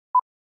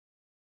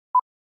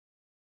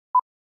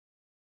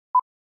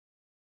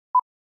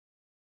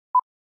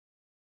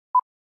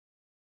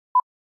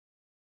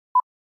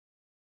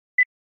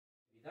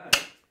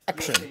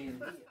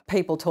Action.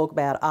 People talk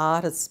about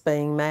artists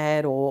being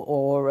mad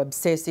or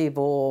obsessive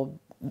or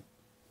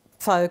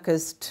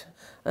focused,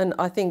 and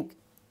I think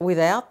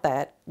without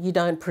that you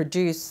don't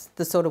produce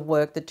the sort of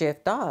work that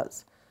Geoff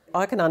does.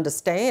 I can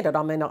understand it.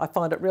 I mean, I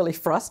find it really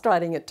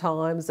frustrating at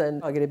times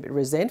and I get a bit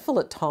resentful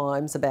at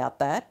times about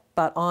that,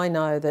 but I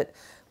know that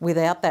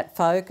without that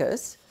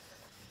focus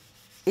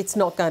it's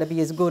not going to be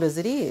as good as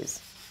it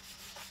is.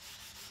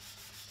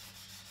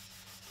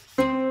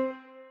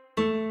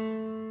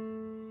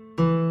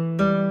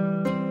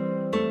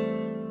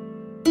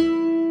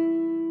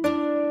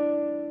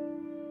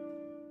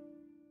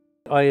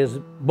 I was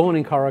born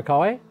in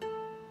Corrokai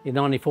in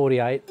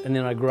 1948, and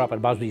then I grew up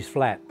at Busby's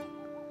Flat.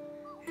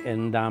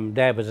 And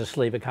Dad was a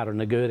sleeper cutter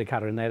and a girder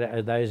cutter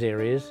in those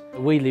areas.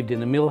 We lived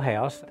in the mill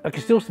house. I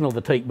can still smell the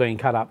teak being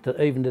cut up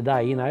even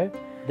today, you know.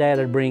 Dad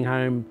would bring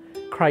home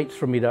crates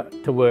for me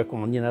to work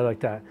on, you know,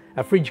 like a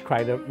fridge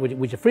crate,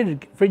 which a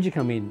fridge would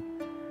come in.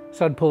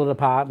 So I'd pull it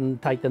apart and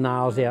take the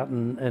nails out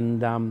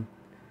and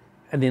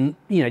then,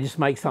 you know, just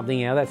make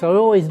something out of that. So I was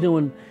always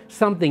doing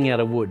something out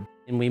of wood.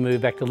 And we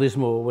moved back to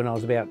Lismore when I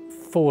was about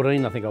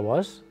 14, I think I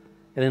was.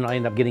 And then I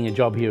ended up getting a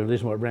job here in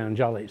Lismore at Brown &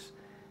 Jolly's.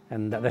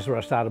 And that's where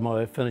I started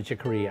my furniture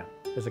career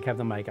as a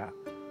cabinet maker.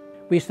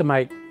 We used to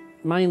make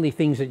mainly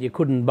things that you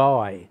couldn't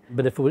buy,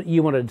 but if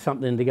you wanted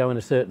something to go in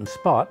a certain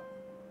spot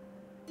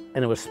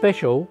and it was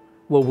special,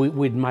 well,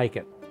 we'd make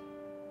it.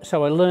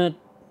 So I learnt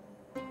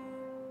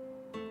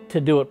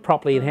to do it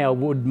properly and how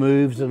wood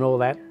moves and all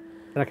that.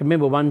 And I can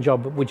remember one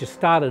job which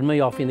started me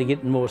off into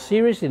getting more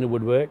serious into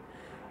woodwork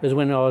was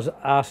when I was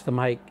asked to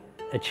make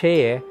a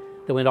chair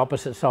that went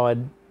opposite side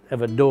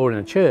of a door in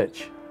a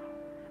church.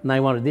 And they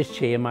wanted this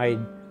chair made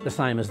the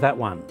same as that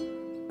one.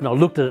 And I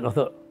looked at it and I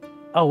thought,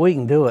 oh, we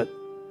can do it.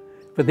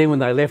 But then when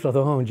they left, I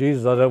thought, oh,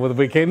 Jesus, I don't know whether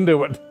we can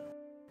do it.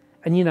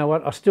 And you know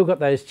what? I still got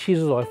those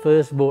chisels I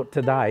first bought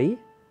today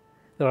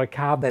that I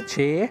carved that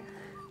chair.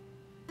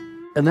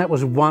 And that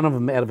was one of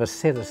them out of a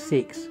set of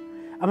 6.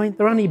 I mean,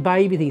 they're only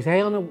baby things.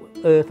 How on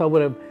earth I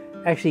would have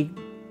actually,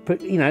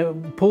 you know,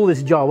 pulled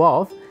this job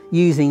off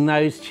using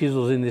those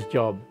chisels in this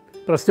job.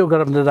 But I still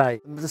got them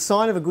today. The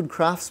sign of a good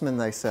craftsman,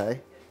 they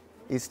say,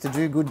 is to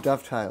do good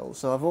dovetails.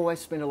 So I've always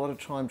spent a lot of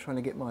time trying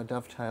to get my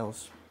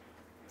dovetails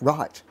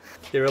right.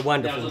 They're a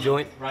wonderful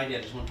joint. Radio,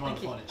 just trying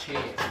to find a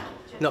chair.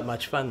 Not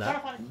much fun though.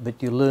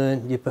 But you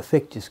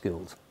perfect your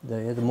skills.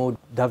 The more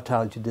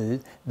dovetails you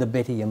do, the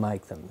better you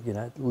make them. You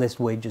know, less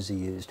wedges are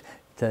used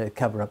to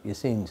cover up your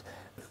sins.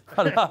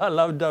 I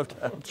love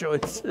dovetail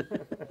joints.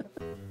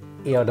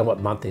 Yeah, I don't know what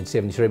month in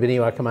 73, but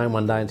anyway, I come home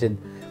one day and said,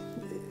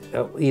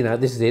 oh, you know,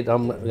 this is it,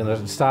 I'm going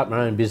to start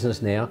my own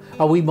business now.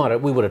 Oh, we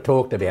would have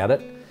talked about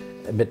it,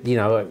 but you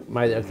know,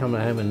 mate, I come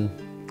home and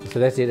so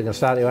that's it, I'm going to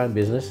start your own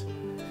business.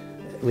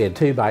 We had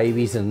 2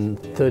 babies and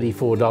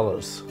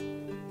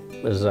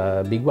 $34 was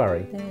a big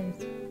worry. Yes.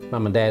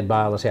 Mum and Dad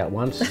bailed us out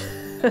once.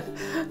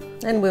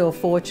 And we were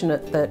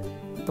fortunate that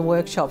the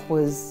workshop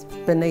was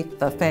beneath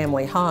the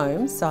family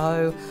home,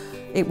 so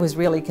it was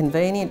really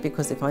convenient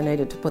because if I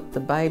needed to put the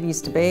babies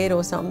to bed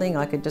or something,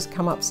 I could just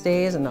come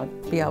upstairs and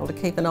I'd be able to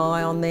keep an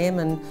eye on them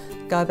and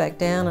go back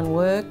down and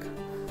work.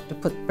 To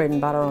put bread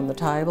and butter on the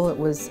table, it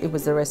was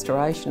the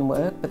restoration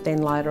work, but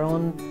then later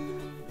on,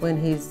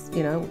 when he's,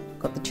 you know,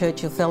 got the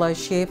Churchill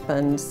Fellowship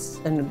and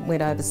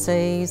went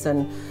overseas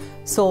and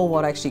saw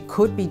what actually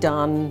could be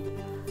done,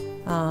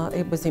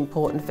 it was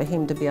important for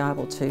him to be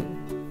able to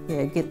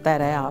get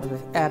that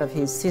out of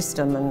his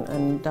system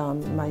and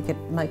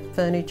make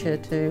furniture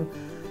to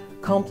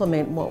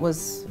complement what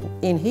was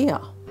in here.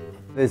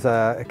 There's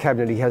a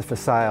cabinet he has for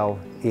sale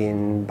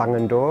in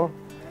Bungendore,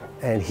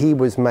 and he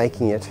was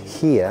making it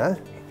here.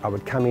 I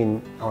would come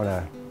in on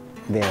a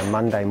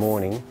Monday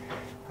morning,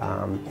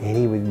 and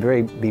he would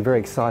be very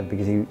excited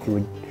because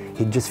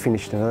he'd just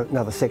finished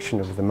another section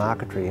of the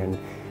marquetry, and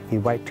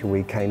he'd wait till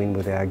we came in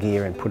with our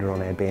gear and put it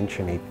on our bench,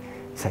 and he'd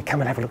say,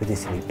 come and have a look at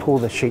this, and he'd pull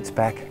the sheets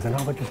back, and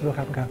I would just look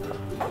up and go,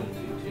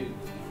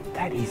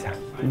 that is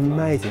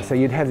amazing. So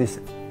you'd have this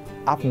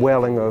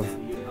upwelling of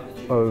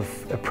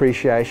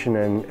appreciation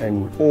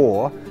and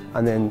awe,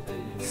 and then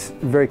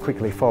very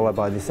quickly followed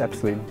by this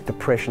absolute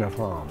depression of,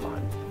 oh my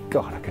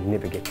God, I could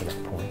never get to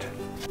that point.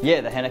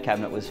 Yeah, the Hannah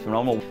cabinet was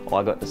phenomenal.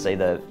 I got to see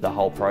the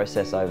whole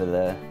process over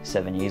the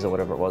 7 years or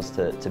whatever it was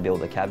to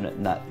build the cabinet,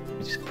 and that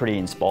was pretty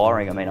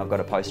inspiring. I mean, I've got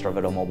a poster of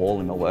it on my wall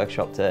in my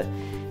workshop to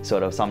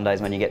sort of, some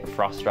days when you get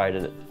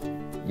frustrated,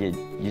 you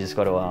just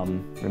got to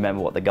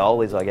remember what the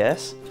goal is, I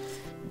guess.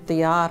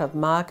 The art of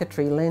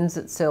marquetry lends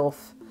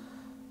itself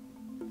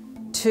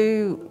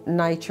to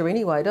nature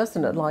anyway,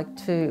 doesn't it? Like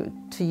to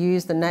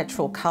use the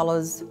natural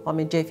colours. I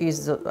mean, Geoff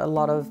uses a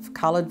lot of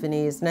coloured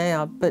veneers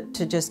now, but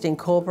to just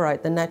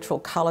incorporate the natural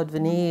coloured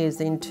veneers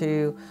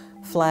into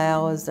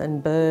flowers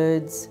and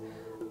birds,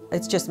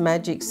 it's just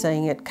magic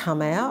seeing it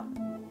come out.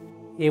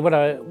 Yeah, when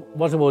I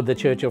was awarded the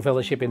Churchill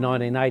Fellowship in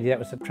 1980, that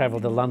was to travel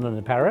to London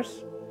and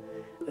Paris.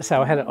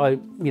 So I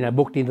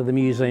booked into the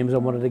museums I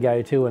wanted to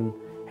go to and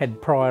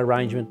had prior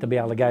arrangement to be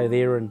able to go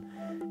there and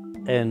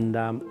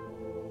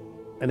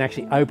and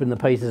actually open the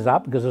pieces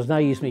up, because there's no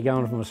use me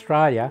going from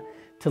Australia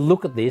to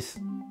look at this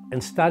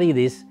and study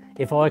this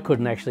if I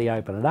couldn't actually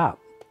open it up.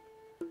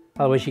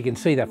 Otherwise you can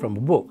see that from a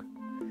book.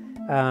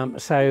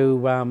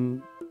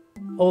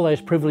 All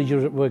those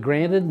privileges were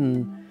granted,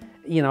 and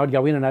you know, I'd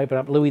go in and open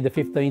up Louis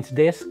XV's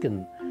desk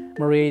and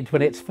Marie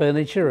Antoinette's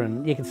furniture,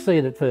 and you could see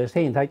it at first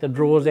hand, take the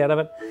drawers out of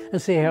it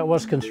and see how it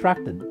was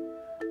constructed.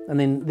 And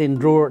then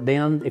draw it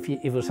down if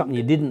it was something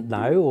you didn't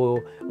know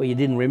or you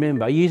didn't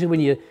remember. Usually when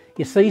you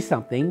see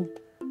something,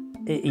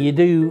 you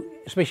do,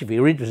 especially if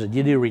you're interested,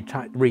 you do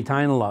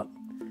retain a lot.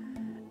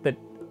 But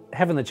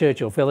having the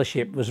Churchill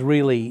Fellowship was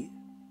really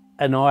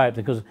an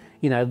eye-opener, because,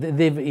 you know,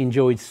 they've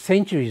enjoyed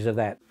centuries of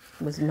that.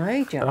 It was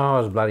major. Oh,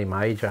 it was bloody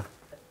major.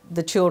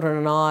 The children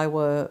and I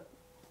were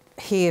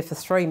here for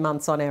 3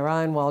 months on our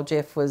own while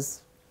Geoff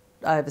was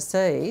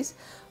overseas.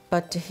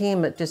 But to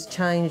him, it just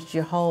changed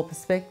your whole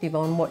perspective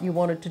on what you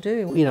wanted to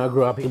do. You know, I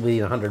grew up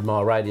within a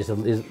 100-mile radius of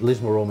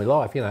Lismore all my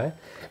life, you know.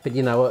 But,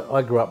 you know,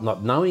 I grew up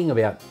not knowing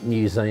about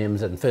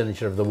museums and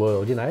furniture of the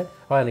world, you know.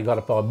 I only got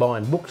it by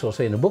buying books or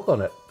seeing a book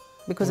on it.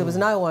 Because there was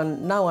no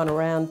one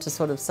around to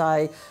sort of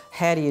say,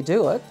 how do you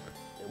do it?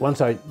 Once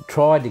I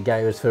tried to go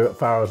as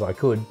far as I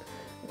could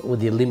with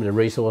the limited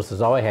resources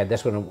I had,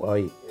 that's when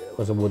I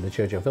was aboard the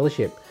Churchill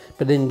Fellowship.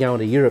 But then going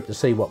to Europe to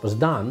see what was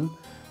done,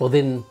 well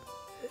then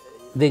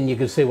you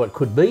could see what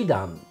could be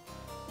done.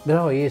 But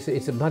oh yes,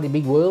 it's a bloody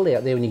big world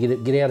out there when you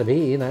get out of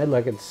here, you know,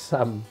 like it's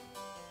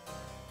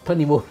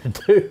plenty more to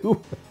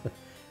do.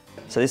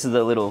 So this is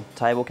the little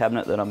table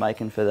cabinet that I'm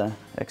making for the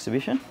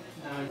exhibition.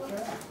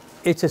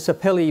 It's a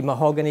Sapelli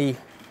mahogany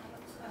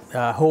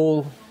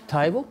hall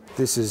table.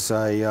 This is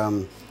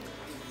a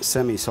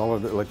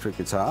semi-solid electric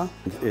guitar.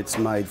 It's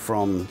made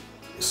from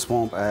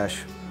swamp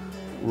ash,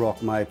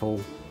 rock maple,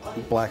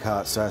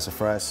 blackheart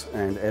sassafras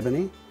and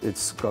ebony.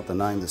 It's got the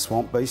name the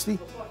Swamp Beastie.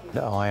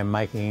 I am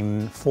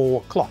making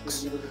 4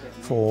 clocks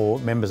for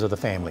members of the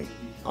family.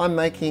 I'm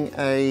making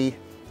a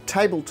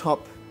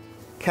tabletop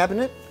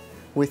cabinet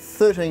with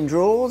 13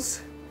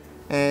 drawers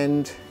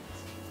and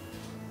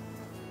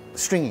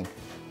stringing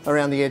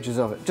around the edges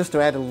of it, just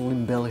to add a little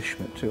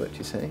embellishment to it,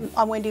 you see.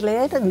 I'm Wendy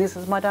Laird and this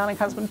is my darling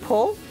husband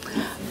Paul.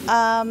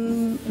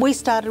 We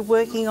started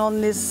working on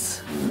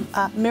this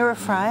mirror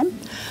frame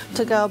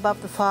to go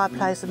above the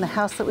fireplace in the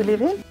house that we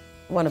live in.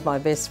 One of my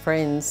best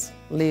friends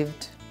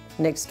lived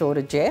next door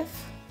to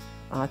Geoff.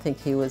 I think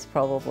he was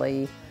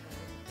probably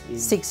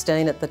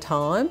 16 at the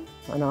time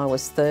and I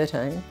was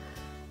 13.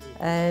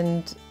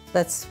 And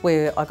that's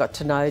where I got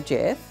to know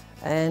Geoff.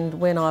 And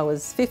when I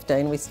was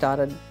 15, we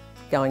started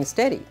going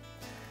steady.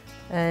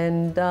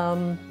 And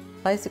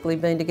basically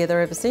been together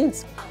ever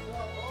since.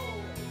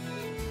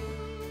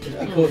 It's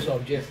because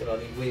of Geoff that I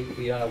think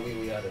we are where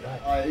we are today.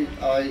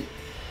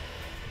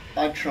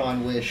 I try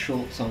and wear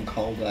shorts on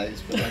cold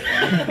days, but I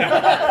can't.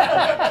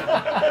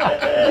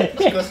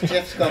 It's because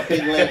Geoff's got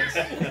big legs.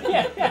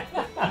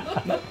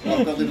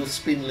 I've got little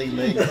spindly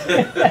legs.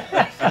 It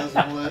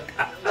doesn't work.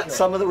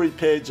 Some of the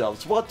repair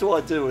jobs, what do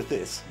I do with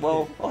this?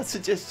 Well, I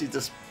suggest you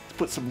just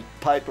put some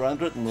paper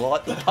under it and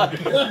light the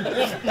paper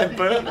and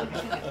burn it.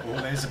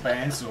 Well, there's a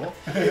bandsaw.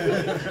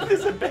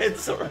 There's a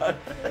bandsaw, right?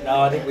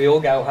 No, I think we all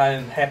go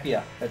home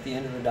happier at the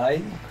end of the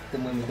day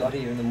than when we got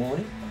here in the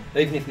morning.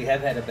 Even if we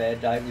have had a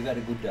bad day, we've had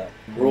a good day.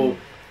 We're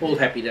all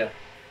happy to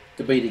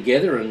be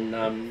together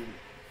and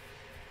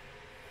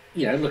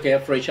you know, look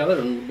out for each other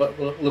and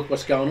look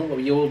what's going on, what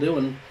we all do.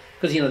 And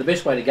because, you know, the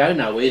best way to go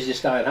nowhere is just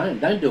stay at home.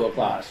 Don't do a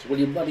class. Well,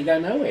 you bloody go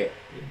nowhere.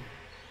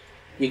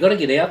 You've got to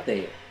get out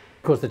there.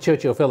 Of course, the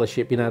Churchill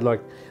Fellowship, you know,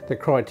 like the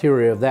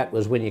criteria of that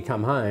was when you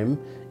come home,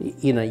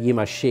 you know, you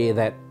must share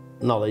that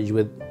knowledge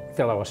with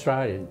fellow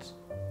Australians.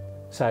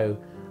 So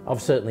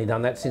I've certainly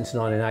done that since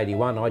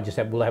 1981.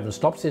 I haven't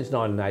stopped since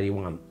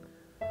 1981,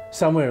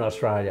 somewhere in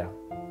Australia.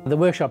 The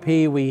workshop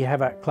here, we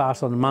have a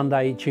class on a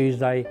Monday,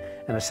 Tuesday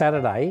and a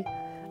Saturday,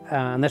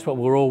 and that's what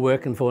we're all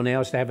working for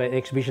now, is to have an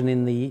exhibition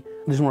in the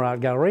Lismore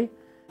Art Gallery.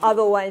 I've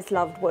always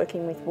loved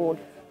working with wood.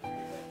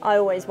 I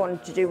always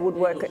wanted to do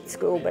woodwork at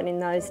school, but in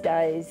those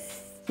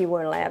days you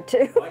weren't allowed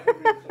to.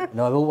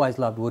 And I've always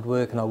loved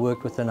woodwork, and I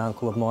worked with an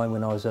uncle of mine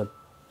when I was a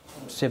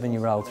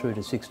 7-year-old through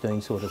to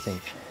 16 sort of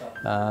thing,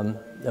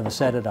 of a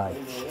Saturday.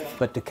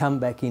 But to come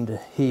back into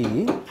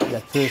here,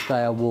 that first day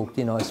I walked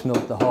in, I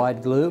smelt the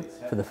hide glue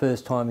for the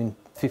first time in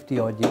 50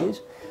 odd years,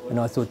 and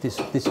I thought this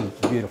is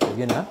beautiful,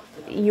 you know.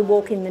 You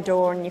walk in the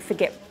door and you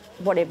forget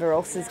whatever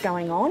else is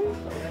going on.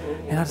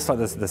 And I just like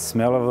the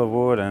smell of the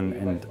wood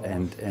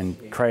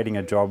and creating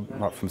a job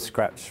right from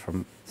scratch,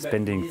 from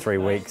spending 3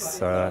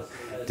 weeks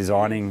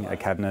designing a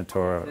cabinet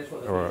or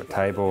a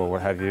table or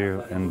what have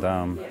you, and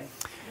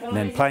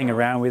then playing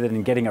around with it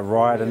and getting it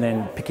right, and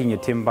then picking your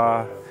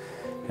timber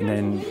and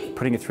then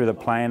putting it through the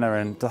planer,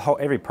 and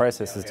every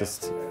process is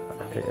just,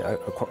 I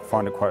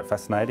find it quite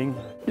fascinating.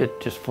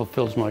 It just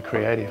fulfills my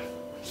creative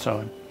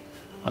side.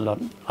 I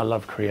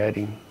love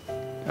creating.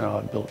 You know,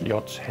 I built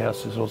yachts,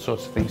 houses, all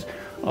sorts of things.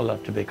 I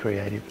love to be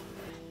creative.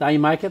 They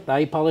make it,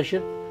 they polish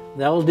it,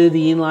 they'll do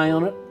the inlay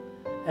on it,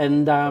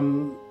 and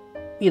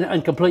you know,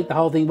 and complete the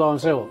whole thing by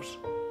themselves.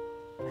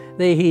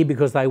 They're here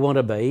because they want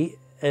to be,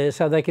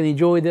 so they can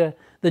enjoy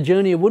the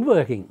journey of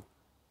woodworking.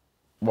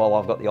 While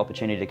I've got the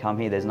opportunity to come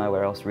here, there's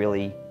nowhere else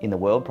really in the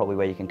world probably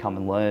where you can come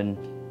and learn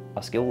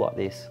a skill like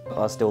this.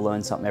 I still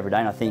learn something every day,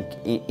 and I think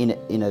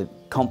in a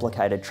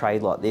complicated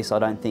trade like this, I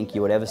don't think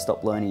you would ever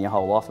stop learning your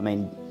whole life. I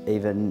mean,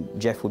 even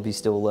Geoff would be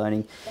still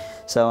learning.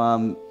 So,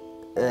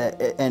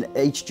 and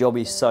each job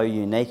is so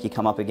unique, you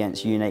come up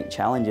against unique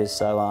challenges.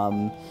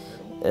 So,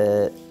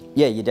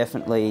 yeah, you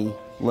definitely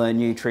learn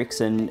new tricks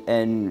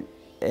and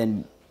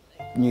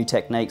new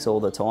techniques all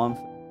the time.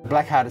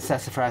 Black-hearted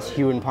sassafras,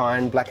 hue and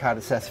pine,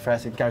 black-hearted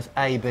sassafras, it goes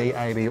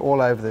AB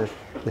all over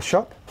the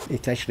shop.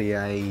 It's actually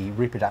a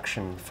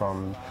reproduction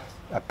from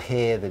a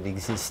pair that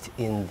exists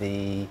in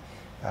the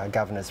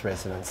governor's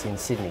residence in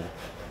Sydney.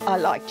 I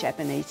like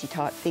Japanesey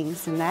type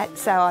things and that,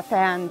 so I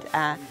found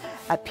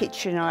a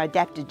picture and I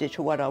adapted it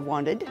to what I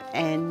wanted,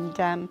 and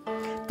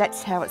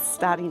that's how it's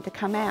starting to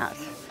come out.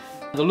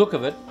 The look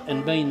of it,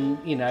 and being,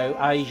 you know,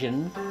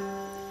 Asian,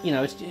 you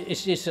know,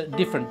 it's just a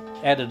different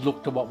added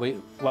look to what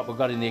we've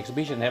got in the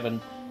exhibition, having,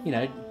 you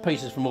know,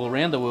 pieces from all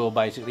around the world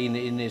basically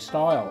in their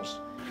styles.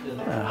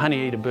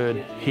 Honey eater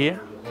bird here,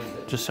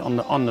 just on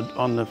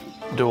the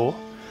door.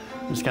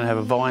 It's going to have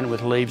a vine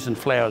with leaves and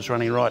flowers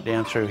running right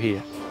down through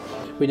here.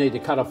 We need to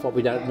cut off what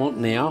we don't want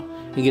now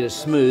and get it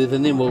smooth,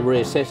 and then we'll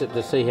reassess it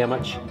to see how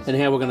much and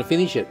how we're going to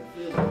finish it.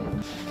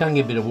 Can't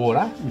get a bit of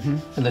water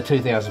and the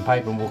 2000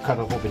 paper, and we'll cut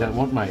off what we don't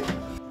want, mate.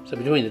 So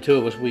between the two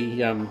of us, we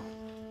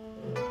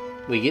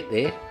get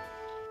there.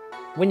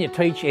 When you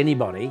teach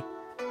anybody,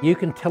 you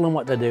can tell them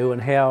what to do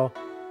and how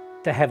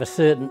to have a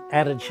certain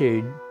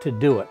attitude to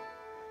do it.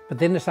 But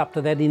then it's up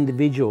to that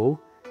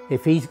individual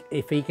if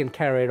he can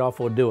carry it off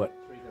or do it.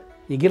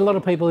 You get a lot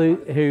of people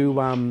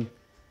who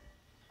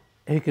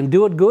can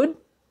do it good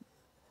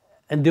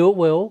and do it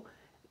well,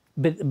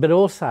 but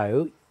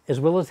also, as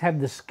well as have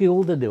the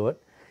skill to do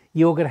it,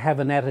 you're going to have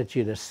an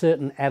attitude, a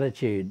certain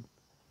attitude,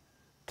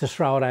 to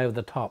throw it over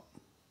the top.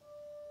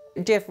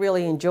 Geoff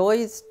really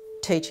enjoys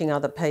teaching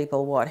other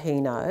people what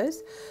he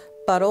knows,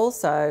 but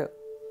also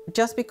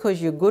just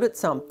because you're good at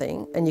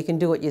something and you can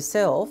do it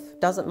yourself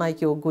doesn't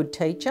make you a good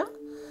teacher.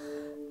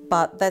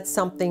 But that's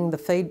something, the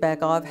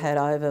feedback I've had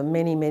over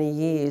many, many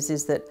years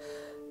is that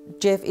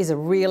Geoff is a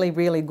really,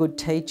 really good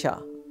teacher,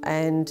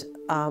 and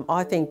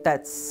I think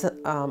that's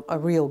a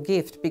real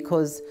gift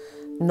because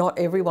not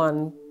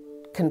everyone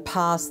can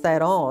pass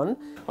that on.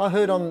 I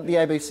heard on the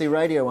ABC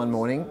radio one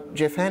morning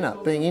Geoff Hannah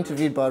being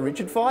interviewed by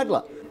Richard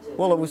Feidler.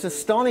 Well, it was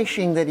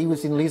astonishing that he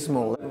was in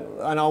Lismore,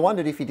 and I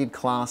wondered if he did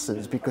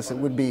classes, because it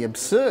would be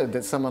absurd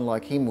that someone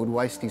like him would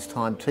waste his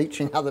time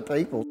teaching other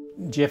people.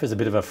 Geoff is a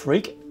bit of a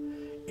freak,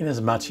 in as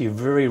much you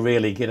very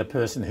rarely get a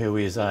person who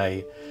is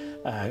a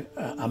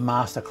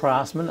master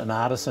craftsman, an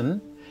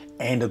artisan,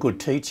 and a good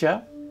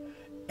teacher,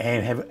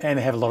 and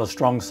have a lot of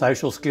strong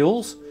social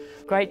skills.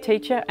 Great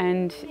teacher,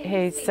 and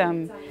he's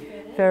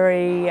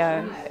very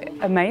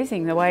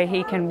amazing the way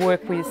he can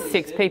work with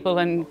 6 people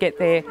and get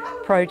their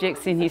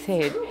projects in his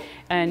head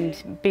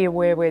and be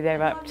aware where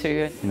they're up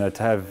to. You know,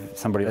 to have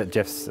somebody at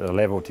Geoff's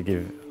level to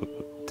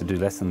do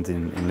lessons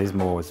in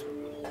Lismore was,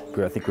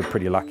 I think we're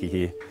pretty lucky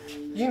here.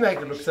 You make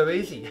it look so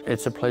easy.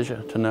 It's a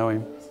pleasure to know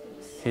him.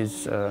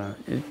 He's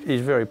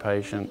very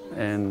patient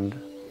and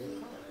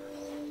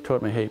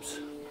taught me heaps.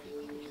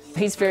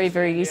 He's very,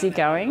 very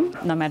easygoing.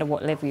 No matter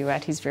what level you're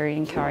at, he's very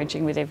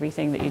encouraging with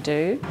everything that you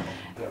do.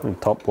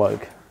 Top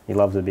bloke. He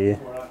loves a beer.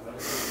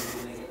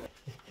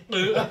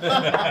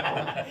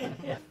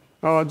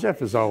 Oh,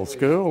 Geoff is old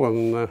school,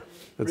 and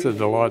it's a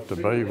delight to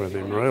be with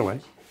him,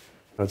 really.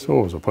 It's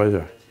always a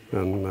pleasure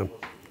and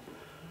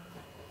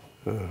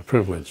a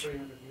privilege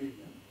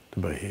to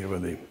be here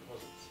with him.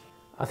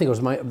 I think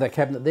it was that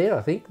cabinet there,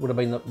 I think, would have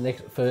been the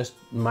first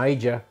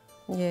major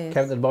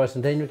cabinet,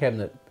 bicentennial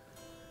cabinet.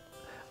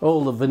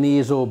 All the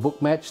veneers all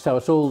book matched, so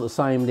it's all the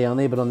same down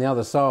there, but on the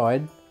other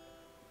side,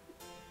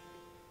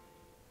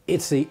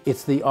 it's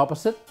the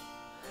opposite.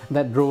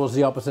 That draws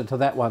the opposite to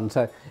that one,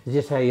 so it's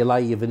just how you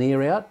lay your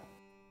veneer out.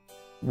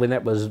 When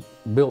that was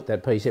built,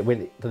 that piece, it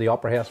went to the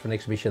Opera House for an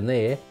exhibition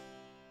there.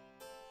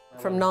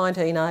 From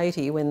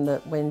 1980,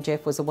 when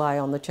Geoff was away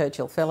on the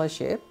Churchill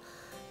Fellowship,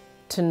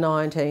 to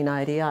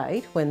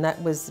 1988, when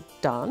that was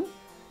done,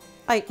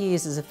 8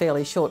 years is a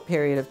fairly short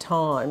period of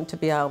time to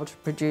be able to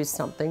produce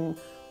something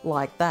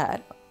like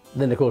that.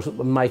 Then of course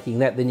making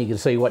that, then you can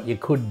see what you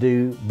could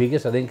do bigger,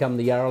 so then come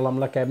the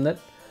Yarralumla cabinet,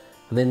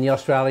 and then the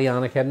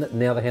Australiana cabinet, and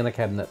now the Hannah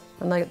cabinet.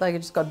 And they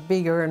just got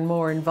bigger and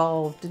more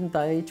involved, didn't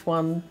they, each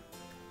one?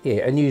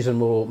 Yeah, and using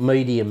more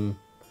medium,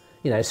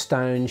 you know,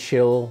 stone,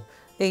 shell.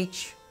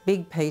 Each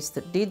big piece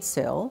that did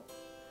sell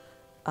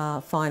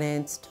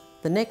financed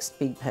the next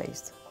big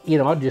piece. You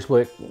know, I'd just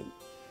work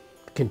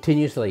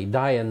continuously,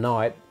 day and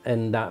night,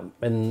 and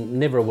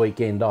never a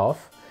weekend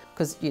off.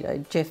 Because, you know,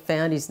 Geoff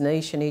found his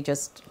niche and he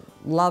just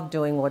loved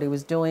doing what he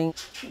was doing.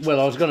 Well,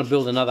 I was going to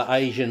build another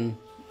Asian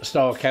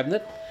style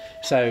cabinet,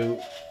 so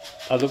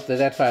I looked at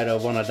that photo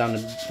of one I'd done, I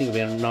think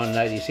about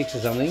 1986 or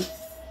something,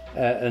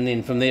 and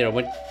then from there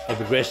I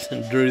progressed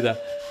and drew the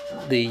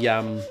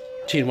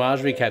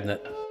chinoiserie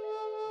cabinet.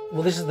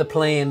 Well, this is the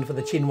plan for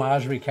the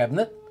chinoiserie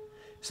cabinet.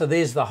 So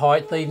there's the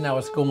height, even though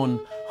it's gone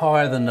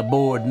higher than the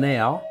board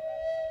now.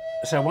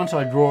 So once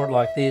I draw it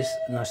like this,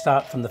 and I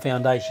start from the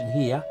foundation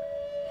here,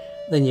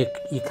 then you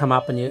come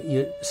up and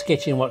you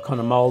sketch in what kind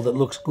of mould that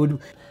looks good.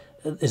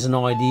 There's an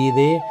idea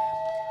there.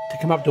 To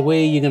come up to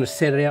where you're going to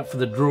set it out for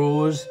the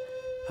drawers.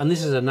 And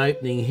this is an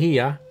opening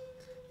here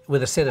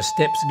with a set of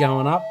steps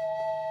going up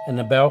and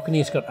the balcony.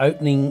 It's got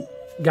opening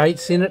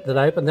gates in it that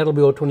open. That'll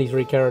be all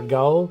 23 karat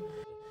gold.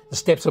 The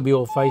steps will be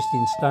all faced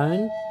in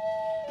stone.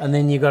 And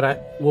then you've got to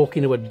walk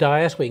into a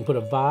dais where you can put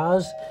a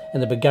vase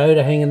and a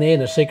pagoda hanging there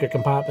and a secret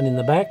compartment in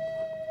the back.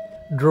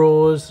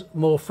 Drawers,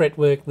 more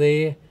fretwork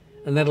there,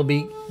 and that'll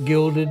be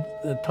gilded.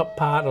 The top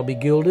part will be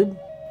gilded.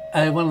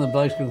 One of the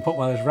blokes can put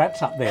one of those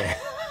rats up there.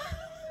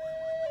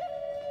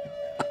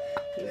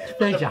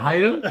 Don't you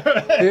hate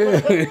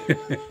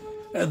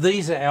them?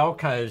 These are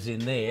alcoves in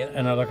there,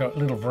 and I've got a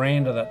little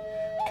veranda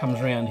that comes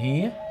around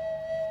here,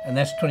 and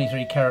that's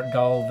 23 karat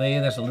gold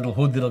there. That's a little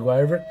hood that'll go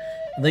over it.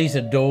 These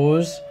are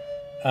doors.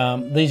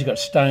 These have got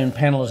stone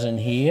panels in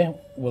here.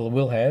 Well,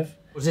 we'll have.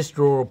 This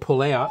drawer will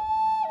pull out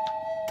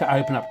to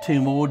open up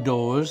 2 more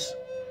doors.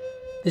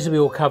 This will be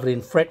all covered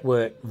in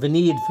fretwork,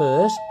 veneered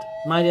first,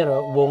 made out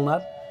of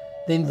walnut,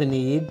 then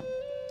veneered,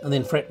 and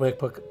then fretwork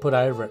put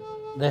over it.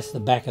 That's the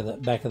back of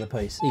the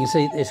piece. You can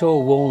see it's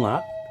all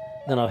walnut.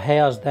 Then I've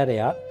housed that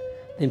out,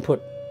 then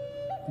put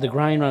the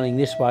grain running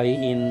this way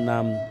in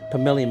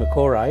Pamelia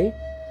Macore,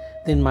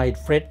 then made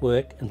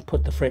fretwork and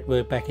put the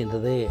fretwork back into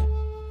there.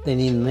 Then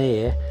in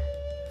there,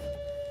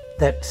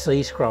 that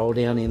C scroll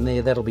down in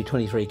there, that'll be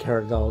 23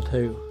 karat gold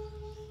too.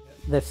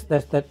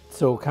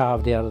 That's all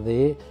carved out of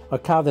there. I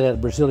carved it out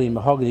of Brazilian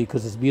mahogany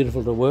because it's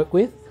beautiful to work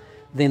with.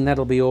 Then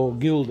that'll be all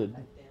gilded.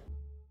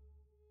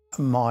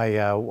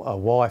 My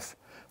wife,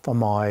 for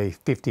my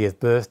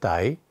 50th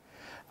birthday,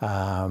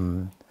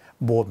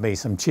 bought me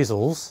some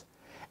chisels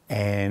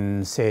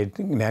and said,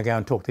 now go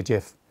and talk to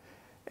Geoff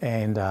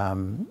and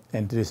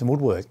do some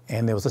woodwork.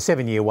 And there was a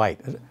 7-year wait.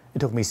 It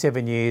took me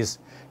 7 years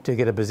to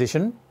get a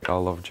position. I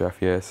love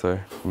Geoff, yeah, so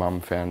Mum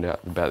found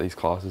out about these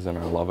classes and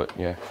I love it,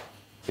 yeah.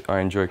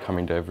 I enjoy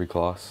coming to every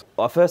class.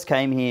 I first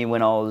came here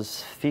when I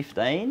was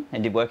 15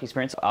 and did work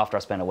experience. After I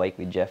spent a week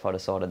with Geoff, I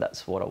decided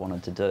that's what I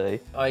wanted to do.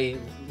 I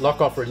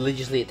lock off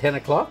religiously at 10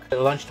 o'clock,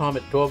 at lunchtime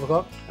at 12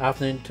 o'clock,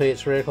 afternoon tea at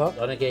 3 o'clock.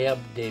 I don't care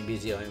how damn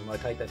busy I am, I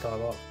take that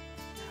time off.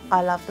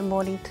 I love the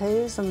morning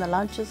teas and the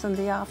lunches and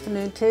the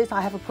afternoon teas.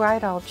 I have a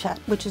great old chat,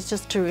 which is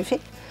just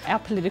terrific. Our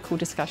political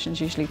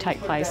discussions usually take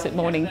place at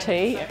morning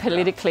tea.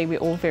 Politically, we're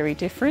all very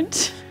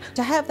different.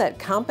 To have that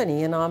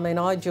company, and I mean,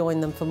 I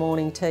join them for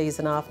morning teas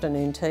and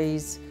afternoon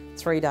teas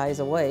 3 days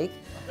a week.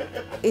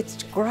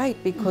 It's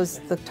great because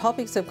the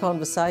topics of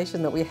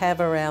conversation that we have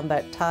around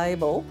that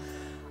table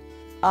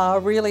are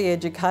really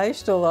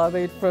educational. I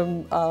mean,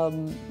 from,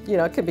 you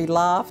know, it can be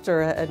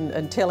laughter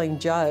and telling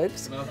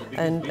jokes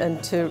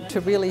and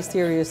to really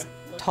serious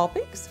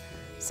topics.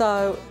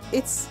 So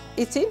it's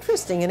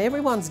interesting and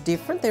everyone's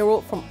different. They're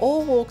all from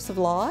all walks of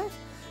life.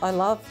 I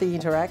love the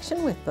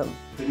interaction with them.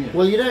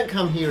 Well, you don't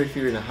come here if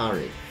you're in a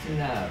hurry.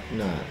 No.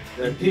 No.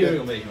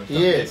 Imperial measurements.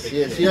 Yes,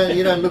 yes.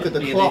 You don't look at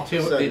the clock.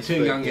 They're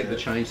too young yet to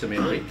change the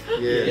memory. Yeah.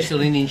 They're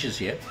still in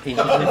inches yet.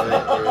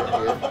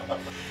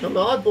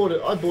 No, I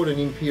bought an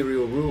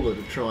imperial ruler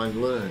to try and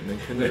learn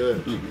and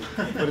convert,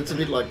 but it's a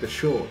bit like the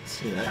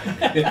shorts, you know.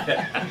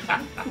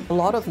 A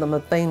lot of them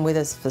have been with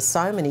us for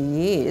so many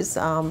years.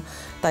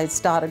 They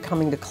started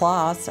coming to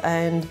class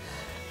and,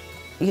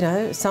 you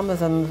know, some of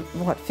them,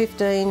 what,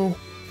 15,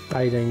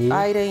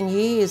 18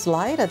 years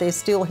later, they're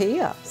still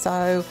here.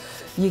 So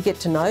you get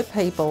to know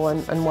people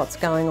and what's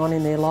going on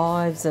in their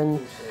lives.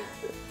 And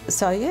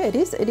so, yeah, it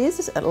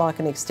is like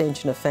an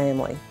extension of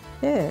family.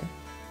 Yeah,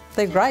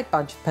 they're a great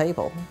bunch of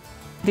people.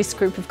 This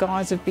group of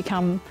guys have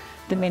become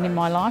the men in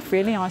my life,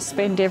 really. I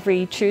spend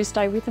every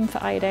Tuesday with them for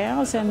 8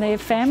 hours and they're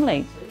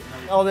family.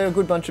 Oh, they're a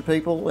good bunch of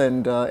people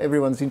and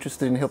everyone's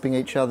interested in helping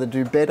each other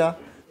do better.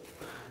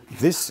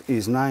 This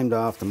is named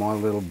after my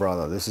little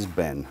brother. This is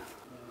Ben.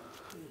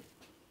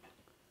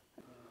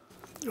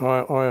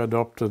 I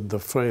adopted the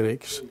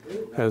Phoenix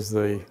as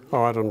the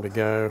item to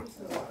go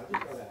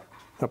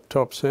up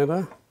top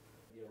centre.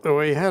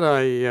 We had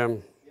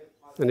an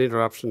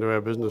interruption to our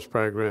business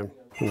program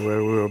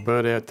where we were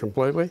burnt out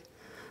completely,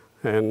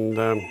 and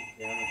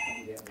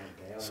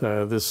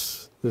so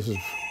this is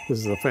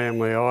the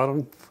family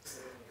item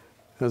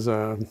as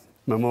a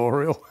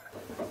memorial.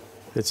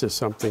 It's just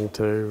something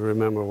to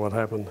remember what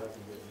happened.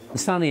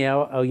 Sonny,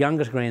 our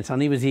youngest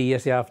grandson, he was here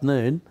yesterday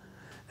afternoon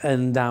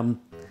and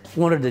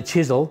wanted a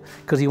chisel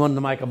because he wanted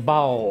to make a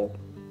bowl.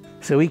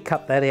 So we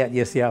cut that out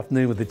yesterday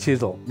afternoon with the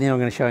chisel. Now I'm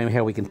going to show him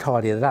how we can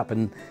tidy it up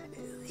and,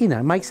 you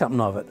know, make something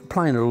of it.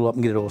 Plane it all up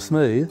and get it all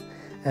smooth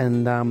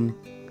and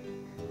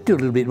do a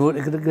little bit more,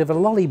 give it a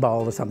lolly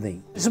bowl or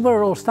something. This is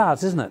where it all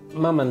starts, isn't it?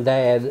 Mum and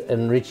Dad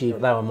and Richie,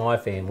 they were my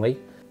family.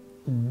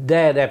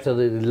 Dad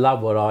absolutely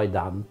loved what I'd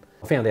done.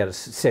 I found out at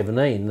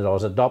 17 that I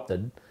was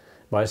adopted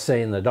by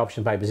seeing the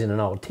adoption papers in an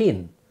old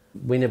tin.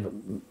 We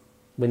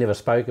never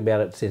spoke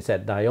about it since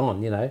that day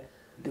on, you know.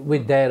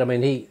 with Dad, I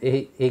mean,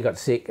 he got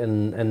sick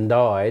and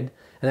died,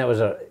 and that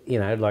was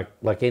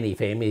like any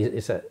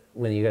family,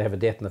 when you have a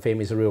death in the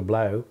family, it's a real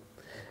blow.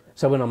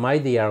 So when I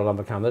made the Yarra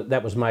lumber cabinet,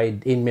 that was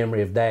made in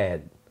memory of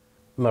Dad.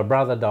 My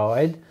brother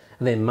died,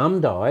 and then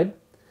Mum died,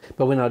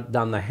 but when I'd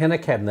done the Hannah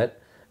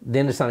cabinet,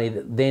 then it's only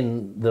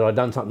then that I'd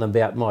done something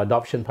about my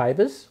adoption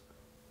papers.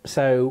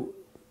 So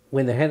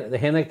when the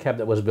Hannah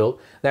cabinet was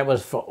built, that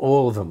was for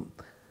all of them,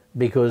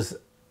 because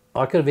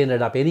I could have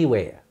ended up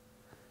anywhere,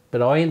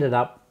 but I ended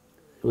up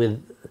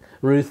with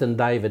Ruth and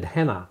David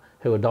Hannah,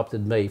 who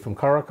adopted me from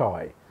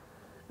Corokai,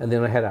 and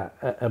then I had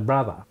a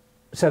brother.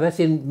 So that's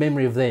in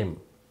memory of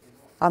them.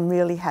 I'm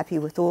really happy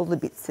with all the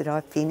bits that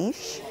I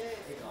finish,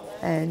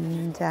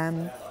 and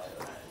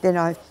then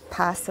I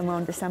pass them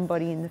on to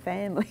somebody in the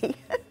family.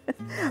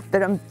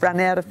 But I'm run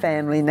out of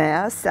family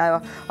now,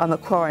 so I'm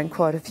acquiring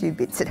quite a few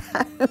bits at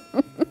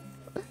home.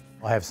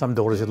 I have some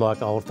daughters who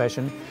like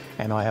old-fashioned,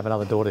 and I have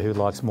another daughter who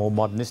likes more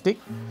modernistic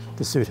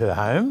to suit her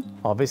home,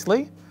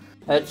 obviously.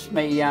 It's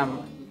my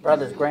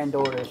brother's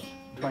granddaughter's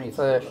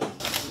 21st.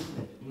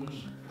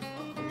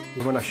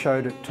 When I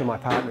showed it to my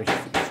partner,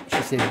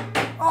 she said,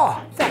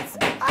 "Oh, that's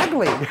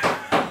ugly."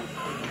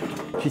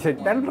 She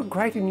said, "That'll look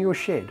great in your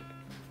shed."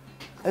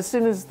 As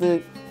soon as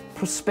the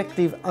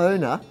prospective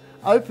owner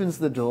opens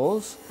the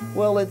doors,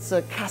 well, it's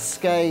a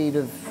cascade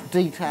of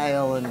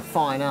detail and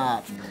fine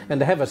art. And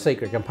to have a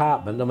secret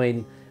compartment, I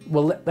mean,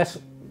 well, that's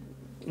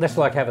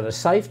like having a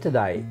safe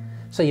today.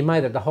 So you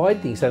made it to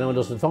hide things so no one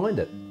doesn't find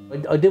it.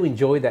 I do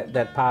enjoy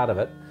that part of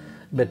it,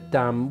 but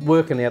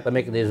working out the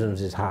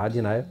mechanisms is hard,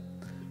 you know.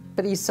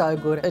 But he's so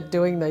good at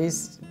doing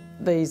these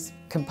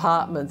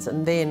compartments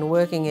and then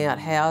working out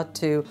how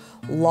to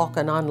lock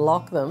and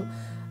unlock them.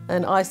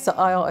 And I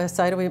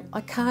say to him,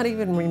 I can't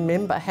even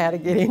remember how to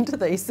get into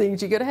these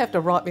things. You're going to have to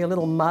write me a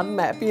little mud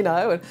map, you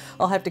know, and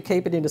I'll have to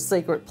keep it in a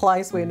secret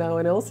place where no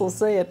one else will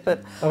see it.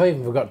 But I've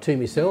even forgot two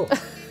myself.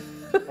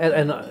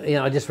 and you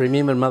know, I just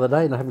remembered Mother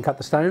Day and I haven't cut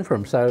the stone for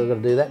him, so I've got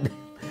to do that.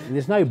 And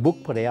there's no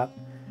book put out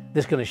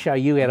that's going to show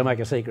you how to make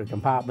a secret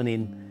compartment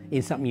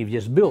in something you've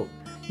just built.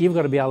 You've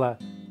got to be able to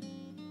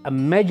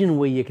imagine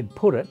where you could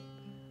put it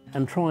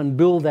and try and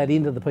build that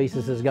into the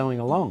pieces as going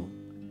along.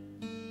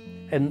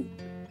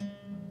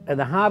 And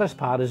the hardest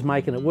part is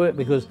making it work,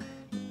 because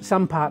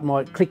some part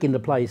might click into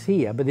place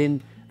here, but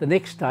then the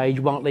next stage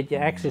won't let you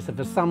access it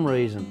for some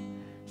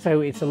reason. So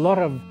it's a lot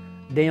of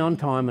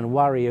downtime and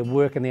worry of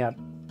working out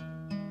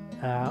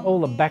all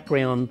the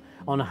background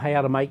on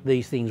how to make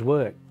these things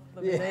work.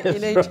 Yeah,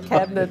 in each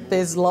cabinet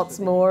there's lots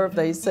more of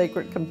these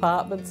secret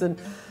compartments,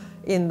 and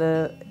in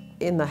the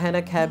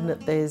Hannah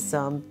cabinet there's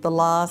the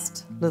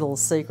last little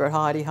secret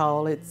hidey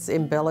hole. It's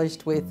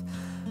embellished with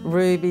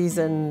rubies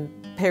and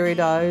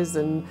peridots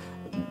and,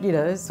 you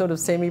know, sort of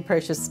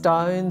semi-precious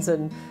stones,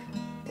 and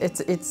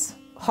it's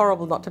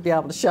horrible not to be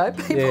able to show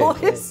people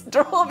this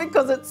drawer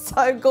because it's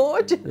so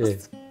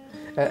gorgeous.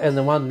 Yeah. And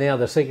the one now,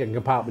 the secret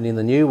compartment in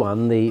the new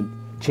one, the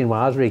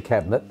chinoiserie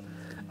cabinet,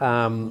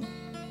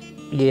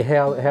 yeah,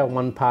 how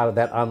one part of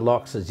that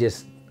unlocks is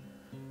just,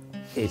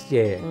 it's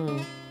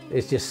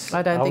just.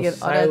 I don't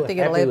think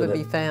it'll ever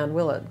be found,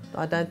 will it?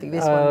 I don't think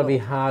this one will. It'll be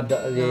hard.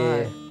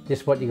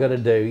 Just what you got to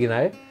do, you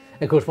know.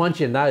 And of course, once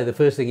you know, the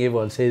first thing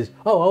everyone says,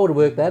 "Oh, I would have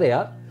worked that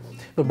out,"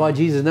 but by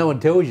Jesus, no one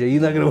tells you.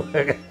 You're not going to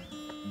work it.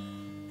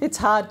 It's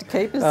hard to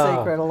keep a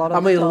secret. A lot of. I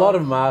mean, a lot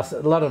of them are.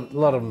 A lot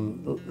of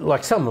them,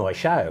 like some of them I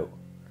show,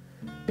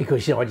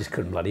 because you know I just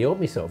couldn't bloody help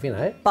myself, you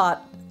know.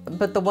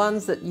 But the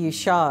ones that you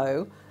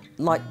show,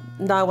 like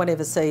no one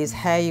ever sees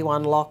how you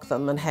unlock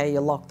them and how you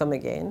lock them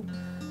again.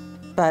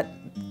 But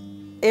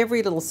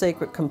every little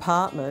secret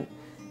compartment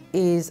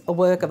is a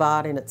work of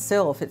art in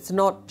itself. It's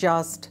not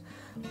just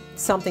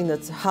something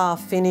that's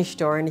half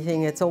finished or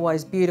anything. It's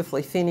always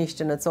beautifully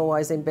finished, and it's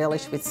always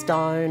embellished with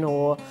stone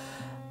or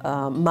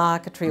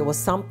marquetry or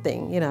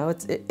something. You know,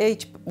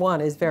 each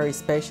one is very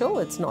special.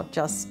 It's not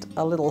just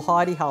a little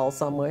hidey hole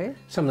somewhere.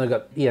 Some of them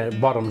got, you know,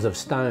 bottoms of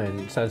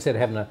stone. So instead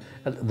of having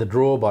the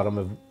drawer bottom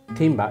of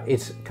timber,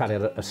 it's cut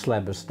out a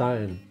slab of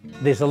stone.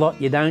 There's a lot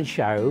you don't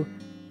show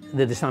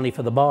that is only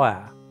for the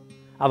buyer.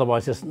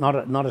 Otherwise, it's not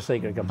a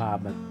secret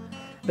compartment.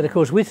 But of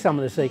course, with some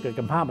of the secret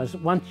compartments,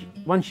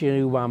 once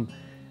you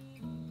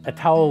are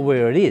told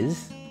where it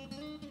is,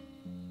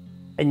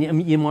 and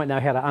you might know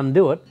how to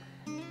undo it,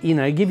 you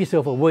know, give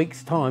yourself a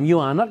week's time. You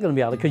are not going to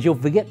be able to, because you'll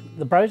forget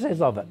the process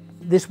of it.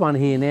 This one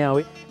here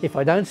now, if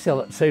I don't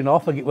sell it soon,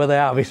 I'll forget where they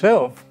are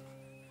myself.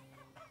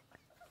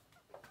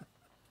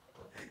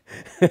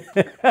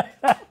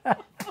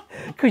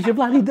 Because you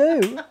bloody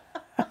do.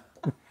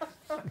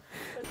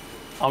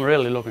 I'm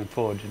really looking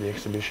forward to the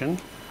exhibition.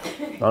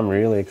 I'm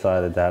really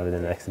excited to have it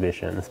in the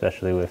exhibition,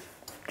 especially with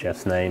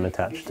Geoff's name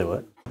attached to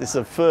it. This is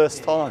the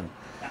first time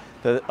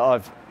that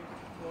I've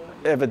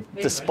ever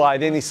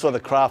displayed any sort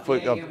of craft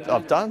work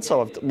I've done,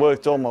 so I've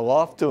worked all my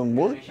life doing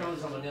wood,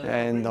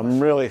 and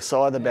I'm really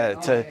excited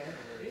about it.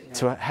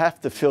 To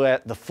have to fill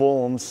out the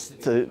forms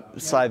to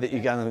say that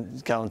you're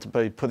going to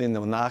be put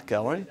into an art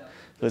gallery,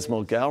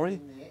 Lismore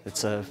Gallery,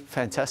 it's a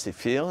fantastic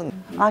feeling.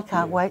 I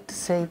can't wait to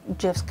see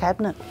Geoff's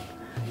cabinet.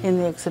 in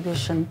the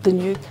exhibition, the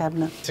new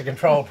cabinet. It's a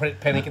controlled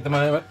panic at the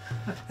moment.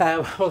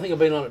 I think I've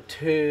been on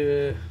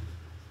it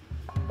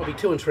probably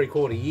 2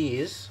 3/4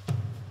 years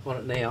on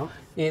it now.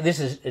 Yeah, this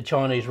is a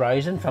Chinese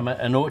raisin from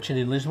an orchard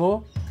in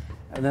Lismore,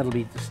 and that'll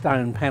be the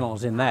stone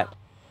panels in that.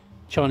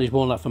 Chinese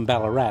walnut from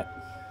Ballarat.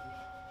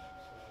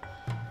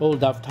 All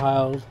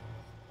dovetailed,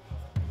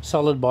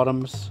 solid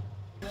bottoms.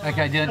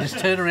 Okay, just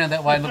turn around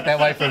that way and look that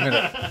way for a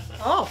minute.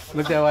 Oh.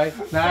 Look that way.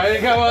 No,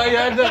 come on, you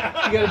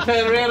got to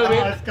turn around a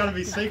bit. Oh, it's got to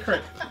be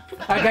secret.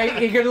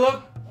 Okay, you can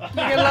look. You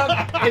can look.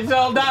 It's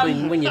all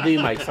done. When you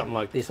do make something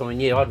like this, I mean,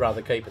 yeah, I'd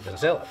rather keep it than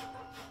sell it.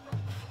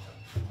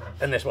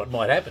 And that's what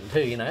might happen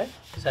too, you know.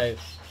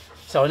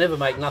 So I never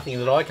make nothing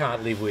that I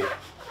can't live with.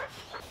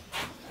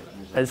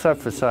 It's up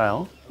for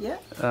sale. Yeah.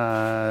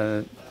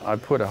 I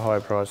put a high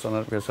price on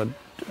it because I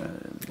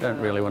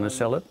don't really want to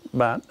sell it,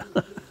 but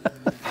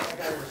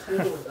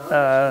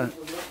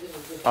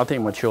I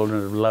think my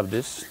children would love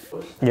this.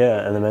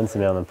 Yeah, an immense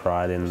amount of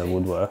pride in the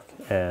woodwork,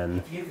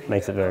 and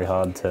makes it very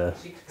hard to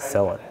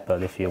sell it.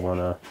 But if you want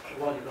to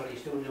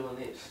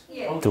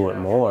do it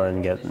more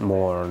and get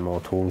more and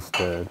more tools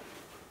to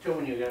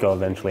go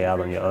eventually out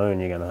on your own,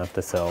 you're going to have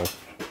to sell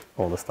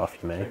all the stuff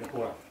you make,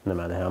 no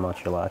matter how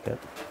much you like it.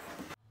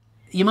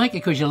 You make it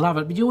because you love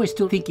it, but you always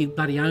still think you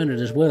bloody own it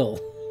as well.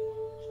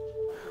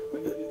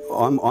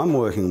 I'm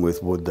working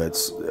with wood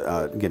that's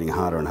getting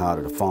harder and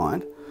harder to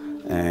find,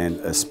 and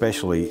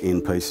especially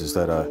in pieces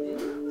that are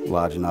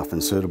large enough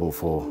and suitable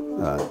for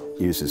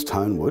use as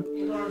tone wood.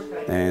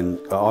 And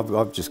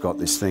I've just got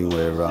this thing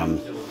where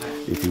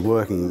if you're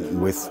working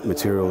with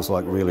materials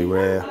like really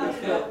rare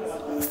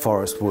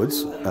forest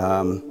woods, you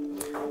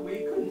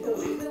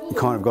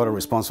kind of got a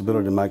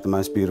responsibility to make the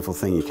most beautiful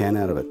thing you can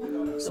out of it.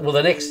 Well,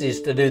 the next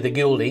is to do the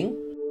gilding.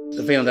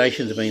 The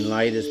foundations have been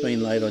laid. It's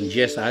been laid on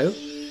gesso,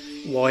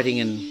 whiting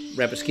and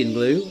rabbit skin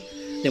glue.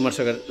 Then once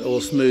I got it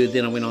all smooth,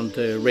 then I went on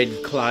to red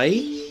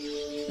clay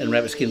and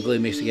rabbit skin glue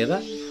mixed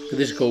together. So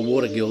this is called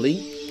water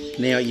gilding.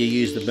 Now you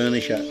use the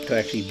burnisher to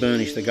actually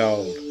burnish the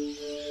gold.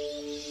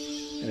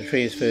 And it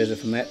transfers it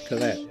from that to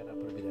that.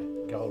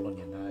 Gold on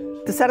your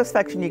nose. The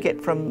satisfaction you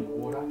get from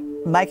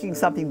making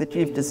something that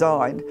you've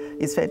designed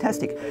is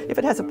fantastic. If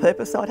it has a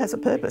purpose, so it has a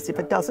purpose. If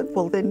it doesn't,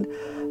 well then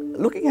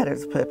looking at it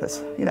as a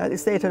purpose. You know,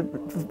 it's there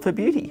for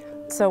beauty.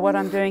 So what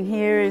I'm doing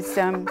here is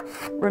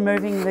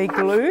removing the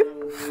glue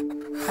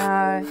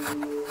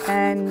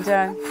and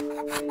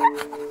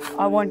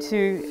I want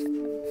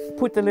to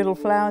put the little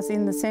flowers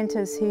in the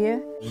centres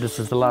here. This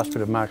is the last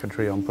bit of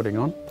marquetry I'm putting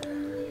on.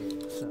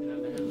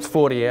 It's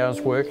 40 hours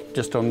work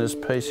just on this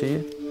piece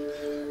here.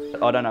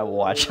 I don't know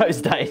why I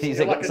chose daisies.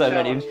 They've got so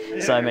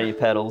many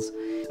petals.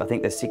 I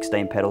think there's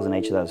 16 petals in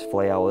each of those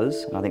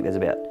flowers, and I think there's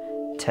about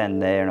 10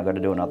 there, and I've got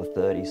to do another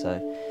 30, so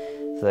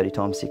 30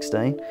 times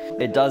 16.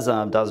 It does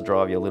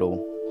drive you a little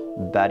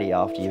batty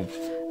after you've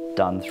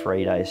done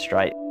 3 days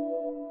straight.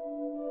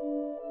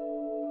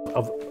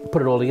 I've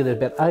put it all together,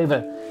 about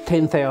over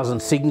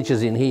 10,000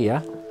 signatures in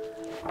here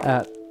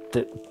of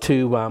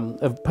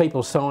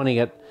people signing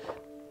it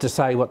to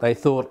say what they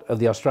thought of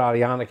the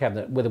Australiana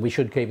cabinet, whether we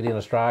should keep it in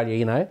Australia,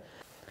 you know.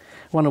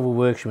 Wonderful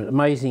workmanship,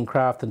 amazing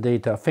craft and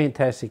detail,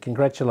 fantastic,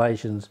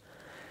 congratulations.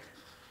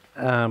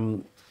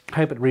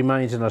 Hope it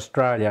remains in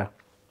Australia.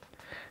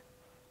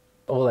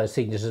 All those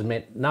signatures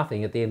meant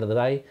nothing at the end of the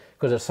day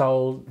because it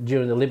sold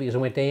during the Olympics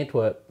and went to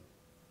Antwerp.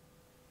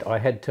 I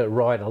had to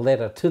write a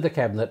letter to the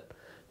cabinet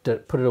to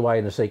put it away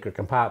in a secret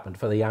compartment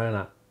for the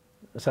owner.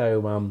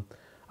 So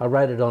I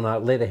wrote it on a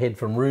letterhead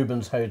from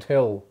Rubens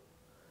Hotel.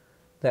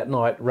 That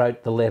night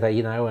wrote the letter,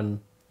 you know, and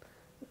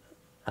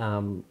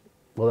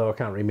although I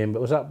can't remember,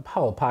 it was a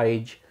whole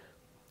page.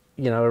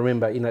 You know, I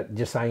remember, you know,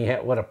 just saying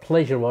what a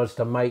pleasure it was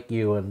to make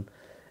you and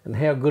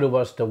how good it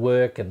was to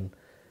work and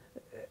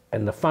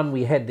the fun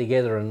we had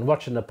together and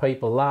watching the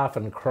people laugh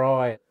and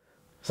cry.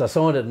 So I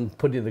signed it and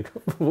put it in the...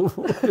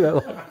 you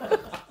know.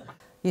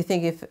 You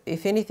think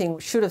if anything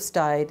should have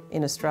stayed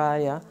in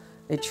Australia,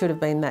 it should have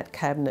been that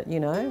cabinet, you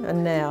know,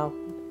 and now,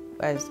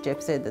 as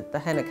Geoff said, the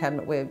Hannah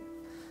cabinet,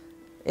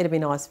 it'd be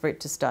nice for it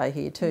to stay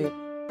here too.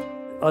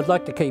 I'd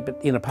like to keep it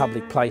in a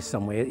public place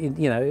somewhere,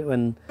 you know,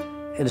 and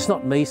it's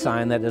not me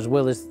saying that as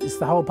well, it's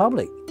the whole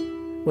public.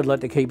 Would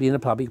like to keep it in a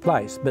public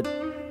place, but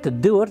to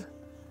do it,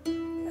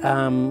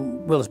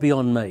 well, it's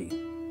beyond me.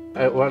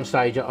 At one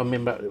stage, I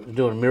remember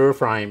doing a mirror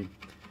frame,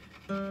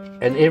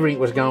 and everything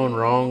was going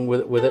wrong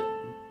with it.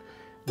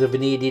 The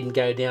veneer didn't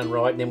go down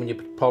right, and then when you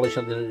polish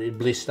it, then it'd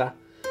blister.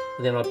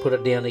 And then I'd put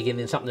it down again,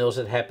 and something else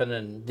had happened,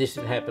 and this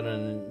had happened,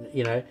 and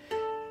you know.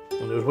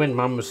 And it was when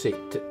Mum was sick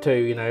too,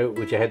 you know,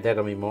 which I had that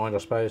on my mind, I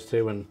suppose,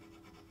 too.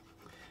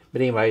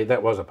 But anyway,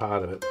 that was a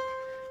part of it.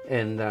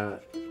 And I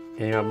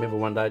remember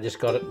one day I just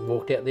got it and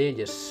walked out there and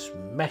just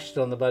smashed it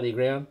on the bloody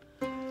ground,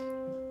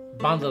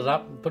 bundled it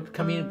up,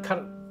 come in, cut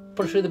it,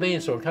 put it through the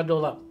bandsaw, cut it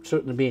all up, threw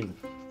it in the bin.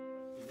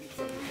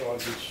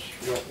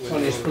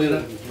 On your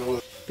splitter.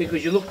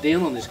 Because you look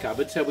down on this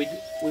cupboard, so we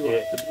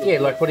yeah,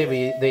 like whatever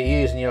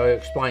they're using, you know,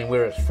 explain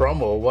where it's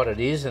from or what it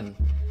is, and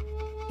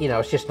you know,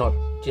 it's just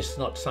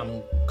not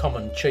some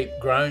common cheap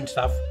grown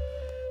stuff.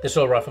 This is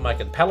all right for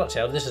making pallets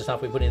out of. This is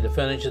stuff we put into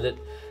furniture that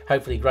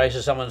hopefully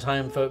graces someone's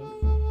home for,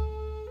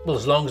 well,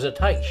 as long as it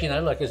takes, you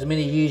know, like as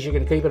many years you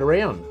can keep it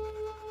around.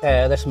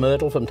 That's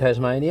myrtle from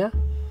Tasmania.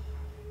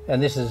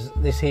 And this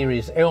here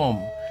is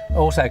elm,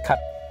 also cut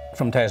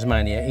from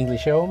Tasmania,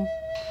 English elm.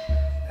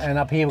 And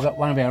up here we've got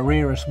one of our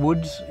rarest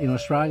woods in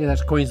Australia,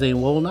 that's Queensland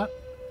walnut.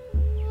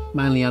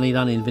 Mainly only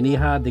done in veneer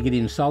hard to get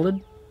in solid.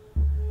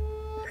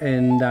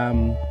 And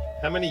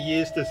how many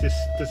years does this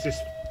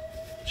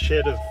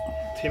shed of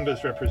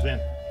timbers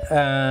represent?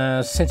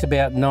 Since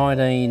about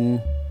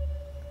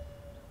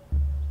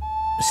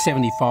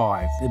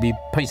 1975. There'll be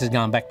pieces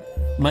going back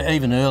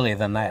even earlier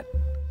than that.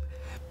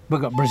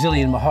 We've got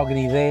Brazilian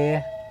mahogany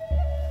there,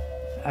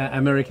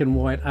 American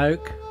white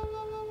oak,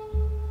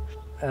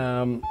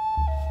 and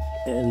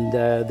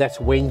that's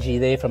Wengie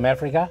there from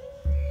Africa.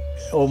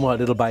 All my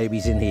little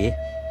babies in here.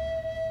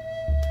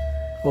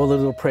 All the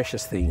little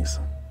precious things.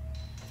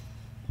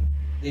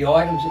 The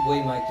items that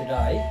we make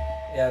today,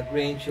 our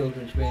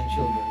grandchildren's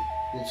grandchildren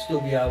will still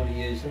be able to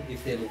use them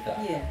if they're looked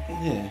after.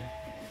 Yeah.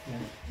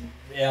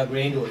 Our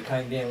granddaughter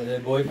came down with her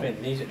boyfriend,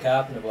 and he's a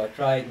carpenter by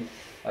trade, and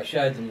I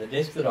showed them the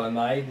desk that I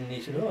made, and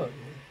he said, "Oh,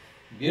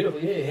 beautiful,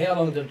 yeah, how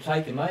long did it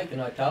take to make?"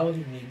 And I told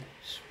him, and he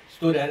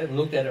stood at it and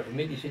looked at it for a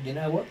minute. He said, "You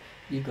know what?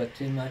 You've got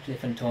too much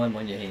effing time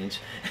on your hands."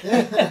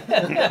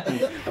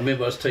 I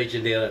remember I was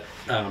teaching down at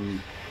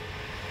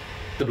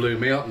the Blue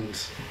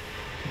Mountains,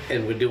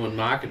 and we're doing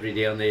marquetry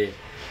down there.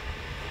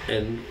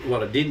 And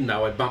what I didn't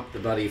know, I bumped the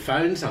bloody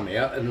phone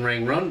somehow and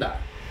rang Rhonda.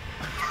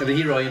 And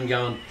here I am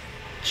going,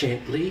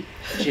 gently,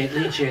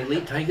 gently, gently,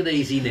 take it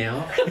easy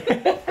now.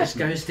 Let's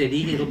go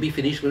steady, it'll be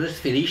finished when it's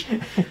finished.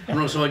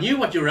 And so I knew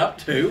what you were up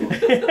to.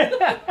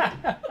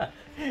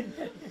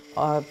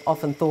 I've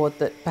often thought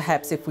that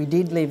perhaps if we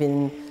did live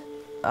in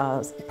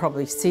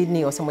probably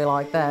Sydney or somewhere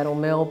like that, or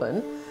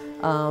Melbourne,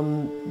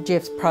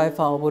 Geoff's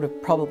profile would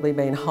have probably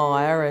been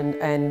higher,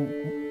 and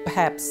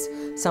perhaps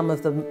some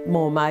of the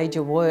more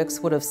major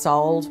works would have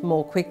sold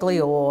more quickly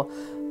or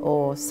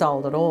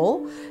sold at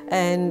all.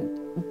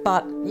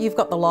 But you've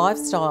got the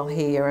lifestyle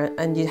here,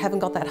 and you haven't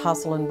got that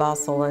hustle and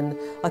bustle, and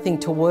I think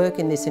to work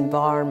in this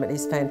environment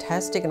is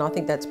fantastic, and I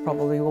think that's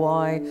probably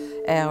why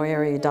our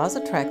area does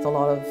attract a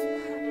lot of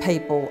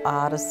people,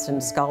 artists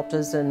and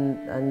sculptors, and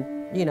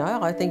you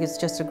know, I think it's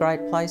just a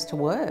great place to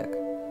work.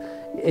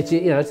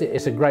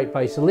 It's a great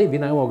place to live, you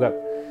know.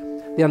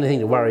 The only thing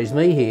that worries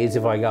me here is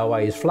if I go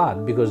away is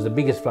flood, because the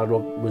biggest flood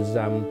was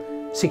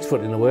 6 foot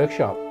in the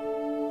workshop.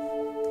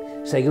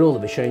 So you get all the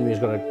machinery's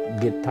got to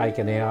get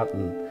taken out,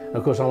 and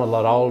of course I'm a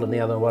lot older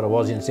now than what I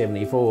was in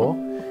 '74,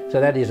 so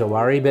that is a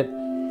worry. But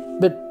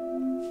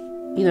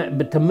you know,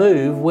 but to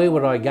move, where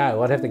would I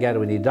go? I'd have to go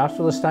to an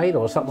industrial estate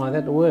or something like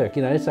that to work,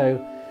 you know.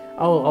 So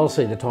I'll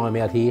see the time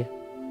out here.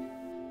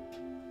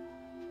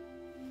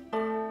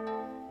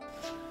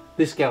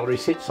 This gallery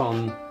sits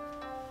on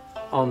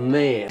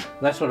there.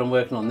 That's what I'm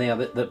working on now,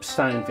 the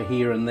stone for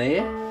here and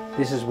there.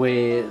 This is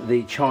where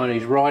the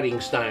Chinese writing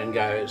stone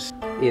goes.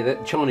 Yeah,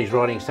 that Chinese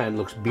writing stone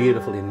looks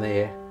beautiful in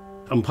there.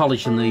 I'm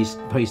polishing these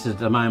pieces at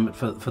the moment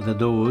for the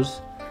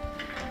doors.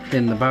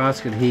 Then the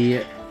basket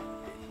here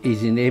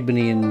is in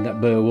ebony and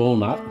burr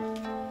walnut.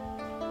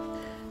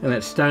 And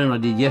that stone I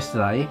did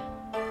yesterday,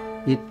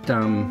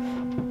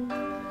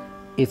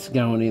 it's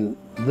going in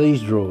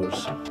these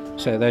drawers.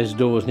 So those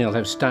doors now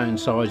have stone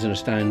sides and a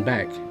stone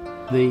back.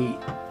 The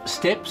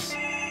steps,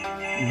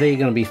 they're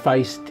going to be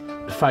faced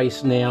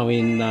now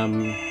in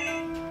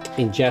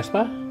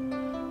jasper.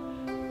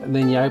 And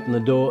then you open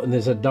the door and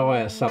there's a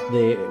dais up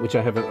there, which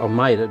I've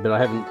made it, but I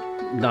haven't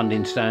done it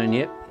in stone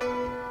yet.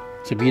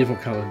 It's a beautiful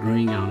coloured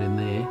green going in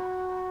there.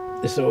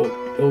 This all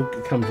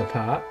comes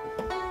apart.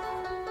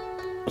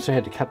 So I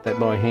had to cut that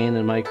by hand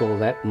and make all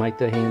that, make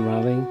the hand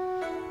railing,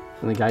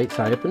 and the gates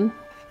open.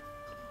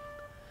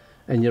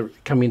 And you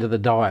come into the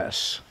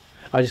dais.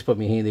 I just put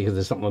my hand there because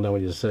there's something I don't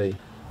want you to see.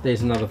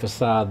 There's another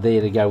facade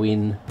there to go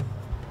in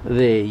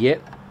there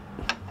yet.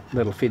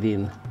 That'll fit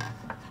in.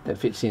 That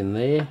fits in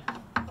there.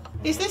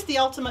 Is this the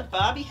ultimate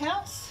Barbie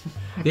house?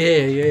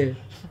 Yeah.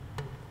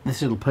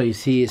 This little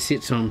piece here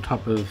sits on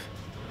top of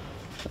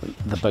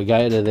the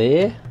pagoda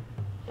there.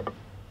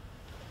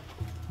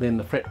 Then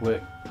the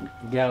fretwork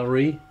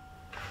gallery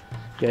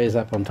goes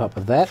up on top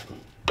of that.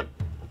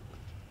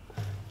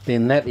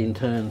 Then that in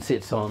turn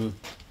sits on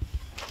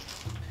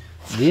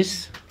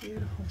this.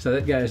 So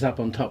that goes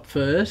up on top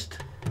first.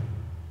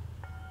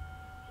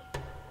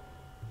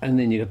 And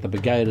then you've got the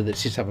pagoda that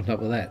sits up on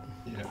top of that.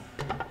 Yeah.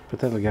 But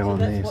that'll go on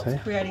there, so that's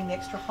what's creating the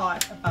extra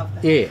height above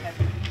that. Yeah.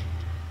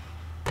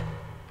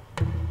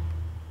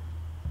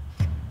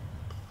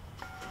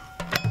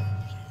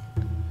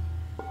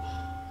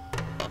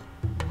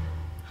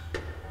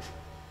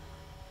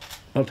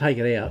 I'll take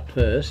it out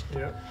first.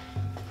 Yeah.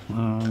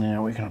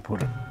 Now we're going to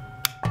put it.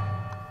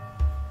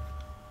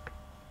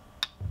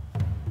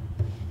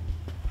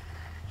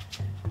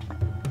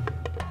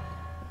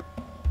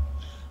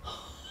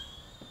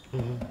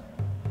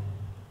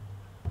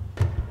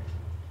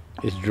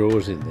 There's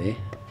drawers in there.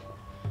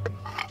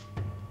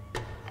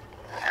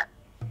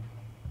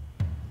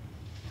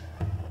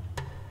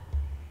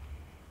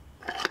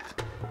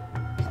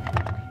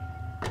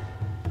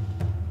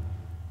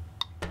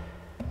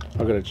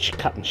 I've got to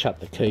cut and shut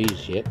the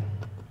keys yet.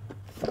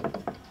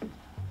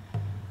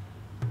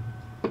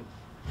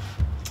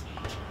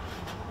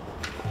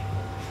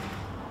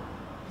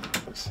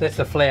 That's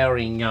the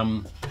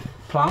flowering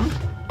plum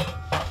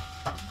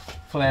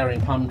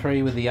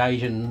tree with the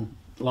Asian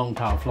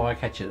long-tailed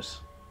flycatchers.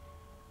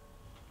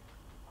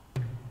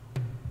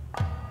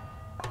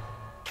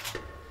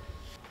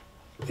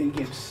 It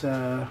gets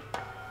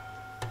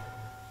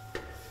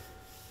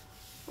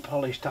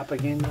polished up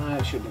again. No,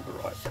 it should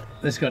look right.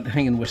 It's got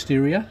hanging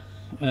wisteria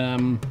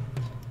in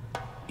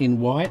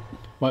white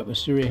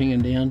wisteria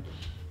hanging down,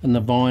 and the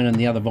vine and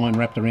the other vine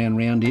wrapped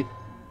around it,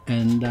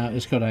 and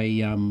it's got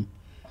a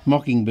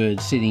mockingbird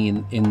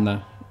sitting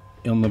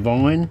on the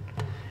vine.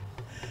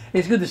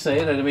 It's good to see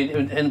it, I mean,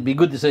 and it'd be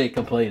good to see it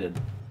completed.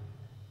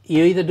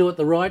 You either do it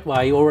the right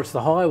way or it's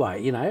the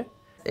highway, you know.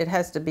 It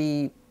has to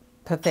be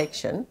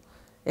perfection.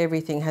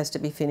 Everything has to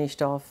be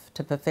finished off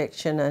to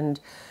perfection,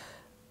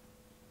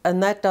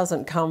 and that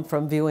doesn't come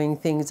from viewing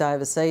things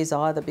overseas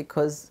either,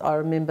 because I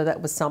remember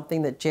that was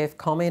something that Geoff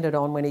commented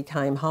on when he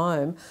came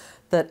home,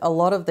 that a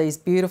lot of these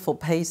beautiful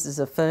pieces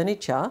of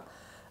furniture,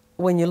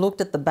 when you looked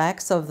at the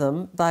backs of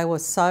them, they were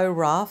so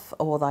rough,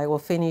 or they were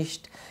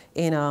finished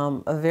in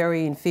a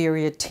very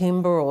inferior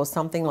timber or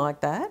something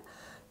like that.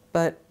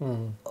 But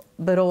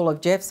all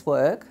of Geoff's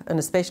work, and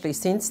especially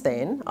since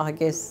then, I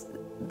guess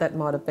that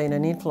might have been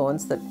an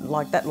influence, that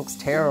like, that looks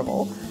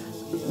terrible.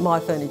 My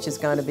furniture's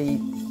going to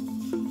be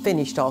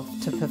finished off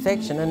to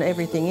perfection, and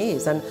everything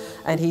is.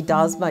 And he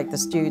does make the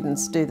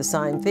students do the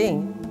same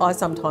thing. I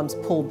sometimes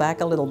pull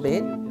back a little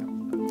bit,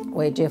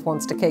 where Geoff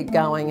wants to keep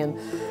going, and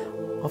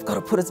I've got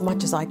to put as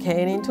much as I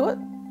can into it.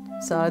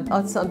 So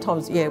I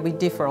sometimes, yeah, we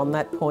differ on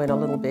that point a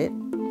little bit.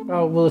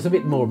 Oh, well, it's a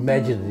bit more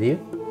imaginative.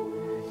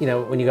 You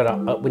know, when you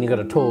got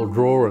a tall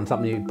drawer and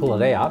something, you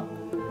pull it out.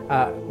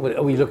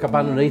 We look up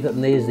underneath it,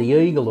 and there's the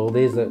eagle, or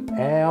there's the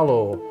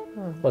owl,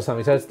 or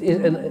something. So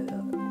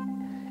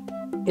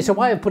it's a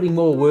way of putting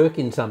more work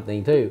in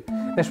something too.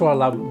 That's why I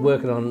love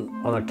working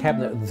on a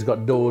cabinet that's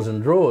got doors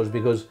and drawers,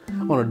 because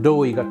on a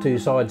door you've got two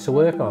sides to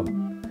work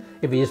on.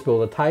 If you just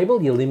build a table,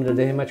 you're limited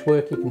to how much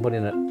work you can put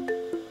in it.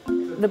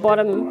 The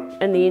bottom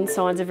and the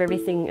insides of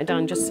everything are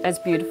done just as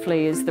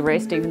beautifully as the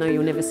rest, even though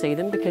you'll never see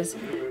them, because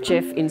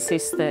Geoff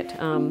insists that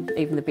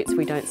even the bits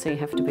we don't see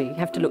have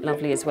to look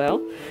lovely as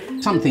well.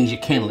 Some things you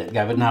can let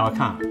go, but no, I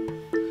can't.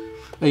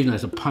 Even though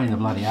it's a pain in the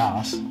bloody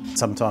arse.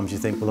 Sometimes you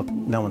think, well, look,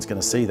 no one's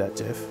going to see that,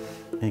 Geoff.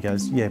 And he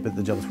goes, yeah, but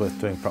the job's worth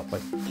doing properly.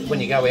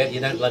 When you go out, you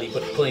don't bloody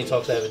put clean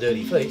socks over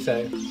dirty feet,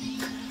 so...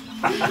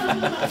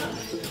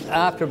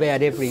 After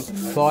about every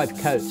 5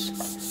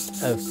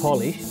 coats of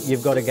polish,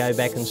 you've got to go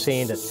back and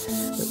sand it.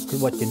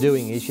 What you're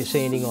doing is you're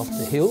sanding off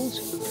the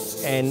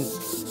hills and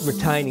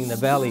retaining the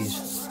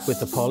valleys with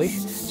the polish.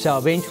 So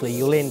eventually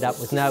you'll end up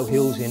with no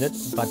hills in it,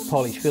 but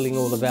polish filling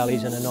all the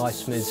valleys and a nice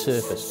smooth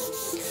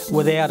surface,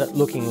 without it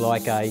looking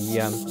like a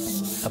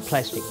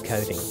plastic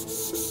coating.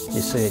 You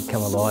see it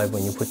come alive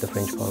when you put the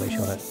French polish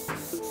on it.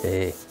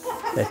 Yeah,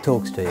 that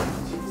talks to you.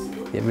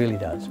 It really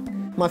does.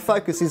 My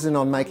focus isn't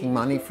on making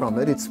money from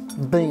it, it's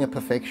being a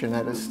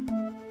perfectionist.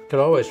 Could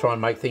always try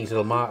and make things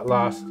that'll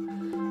last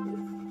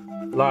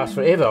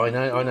forever. I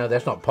know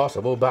that's not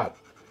possible, but...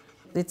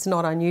 It's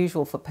not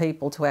unusual for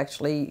people to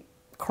actually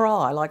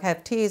cry, like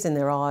have tears in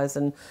their eyes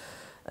and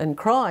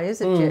cry,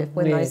 is it, Geoff,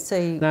 when they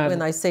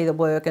see the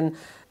work. And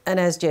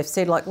as Geoff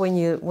said, like when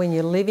you're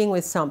living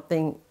with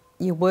something,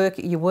 you're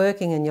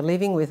working and you're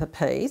living with a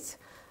piece,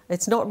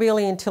 it's not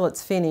really until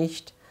it's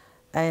finished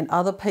and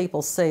other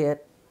people see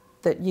it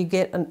that you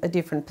get a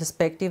different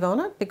perspective on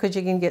it, because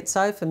you can get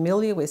so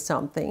familiar with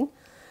something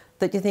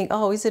that you think,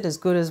 oh, is it as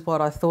good as what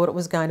I thought it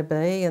was going to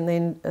be? And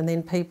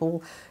then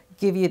people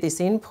give you this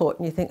input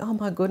and you think, oh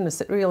my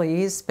goodness, it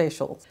really is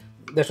special.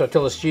 That's what I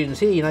tell the students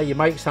here, you know, you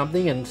make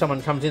something and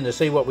someone comes in to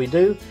see what we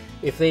do.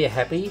 If they're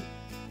happy,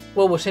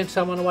 well, we'll send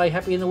someone away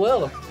happy in the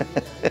world.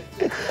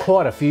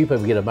 Quite a few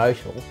people get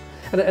emotional.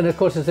 And of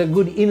course, it's a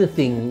good inner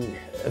thing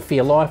for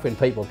your life when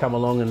people come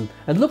along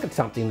and look at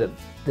something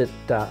that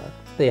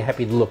they're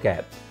happy to look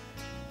at.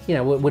 You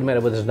know, it wouldn't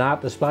matter whether it's an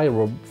art display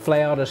or a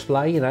flower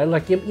display, you know,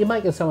 like you're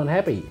making someone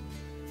happy.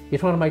 You're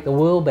trying to make the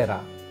world better.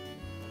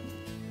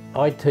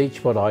 I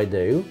teach what I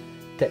do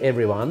to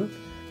everyone,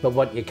 but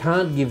what you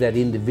can't give that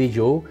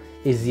individual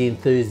is the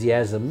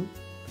enthusiasm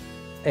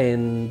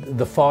and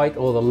the fight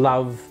or the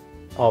love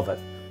of it.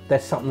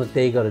 That's something that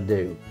they've got to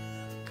do.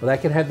 Well, they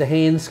can have the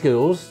hand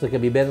skills that can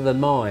be better than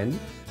mine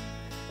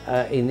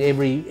in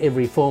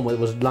every form, whether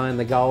it was laying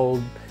the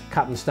gold,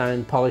 cutting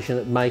stone, polishing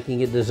it,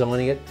 making it,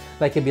 designing it.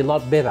 They can be a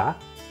lot better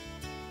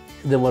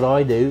than what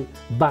I do,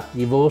 but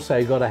you've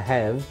also got to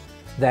have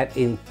that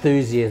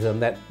enthusiasm,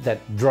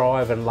 that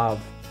drive and love.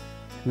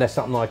 And that's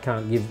something I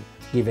can't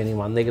give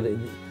anyone.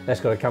 That's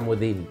got to come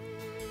within.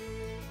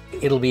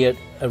 It'll be a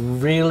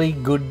really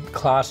good,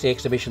 classy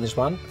exhibition, this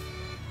one.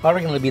 I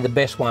reckon it'll be the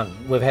best one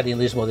we've had in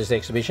Lismore, this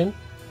exhibition.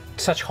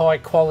 Such high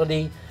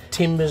quality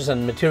timbers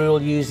and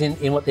material used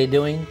in what they're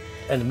doing,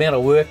 and the amount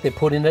of work they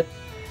put in it.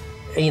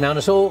 You know, and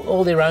it's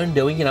all their own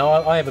doing. You know,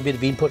 I have a bit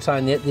of input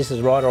saying that this is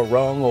right or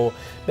wrong, or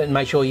but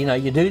make sure, you know,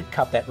 you do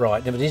cut that right.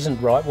 And if it isn't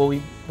right, well,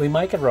 we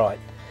make it right.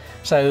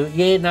 So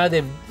yeah, no,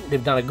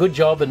 they've done a good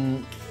job,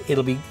 and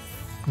it'll be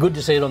good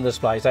to see it on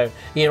display. So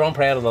yeah, I'm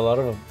proud of a lot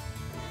of them.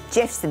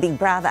 Geoff's the big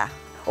brother,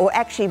 or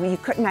actually, you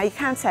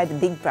can't say the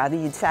big brother.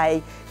 You'd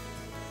say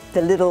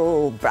the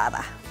little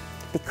brother,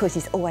 because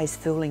he's always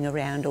fooling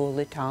around all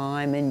the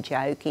time and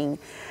joking,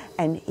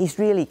 and he's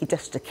really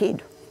just a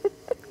kid.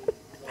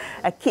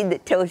 A kid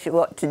that tells you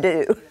what to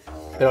do.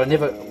 But I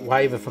never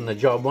waver from the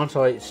job. Once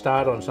I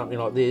start on something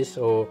like this,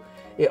 or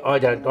I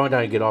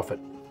don't get off it.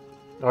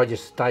 I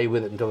just stay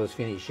with it until it's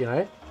finished, you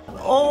know.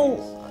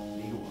 All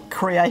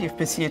creative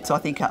pursuits, I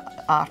think, are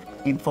art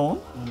in form.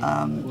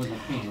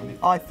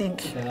 I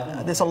think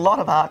there's a lot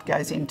of art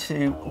goes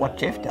into what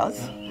Geoff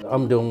does.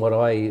 I'm doing what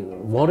I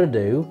want to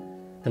do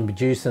and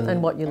producing...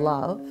 And what you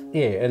love.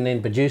 Yeah, and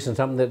then producing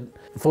something that,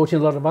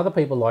 fortunately, a lot of other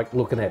people like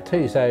looking at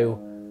too. So,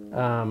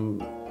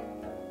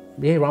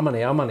 yeah, I'm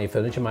only a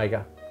furniture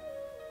maker.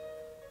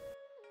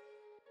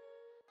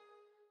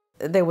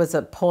 There was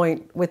a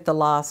point with the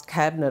last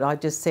cabinet, I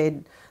just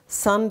said,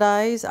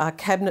 Sundays are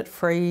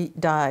cabinet-free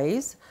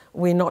days.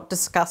 We're not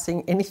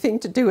discussing anything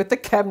to do with the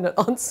cabinet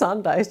on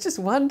Sundays, just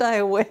one day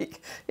a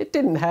week. It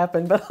didn't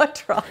happen, but I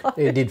tried.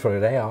 It did for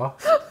an hour.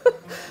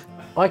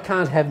 I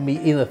can't have me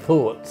inner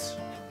thoughts.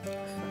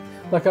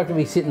 Like I could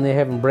be sitting there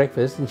having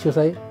breakfast and she'll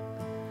say,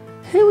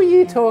 "Who are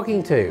you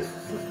talking to?"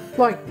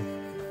 Like,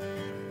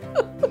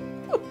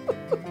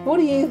 what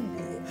are you...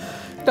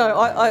 No,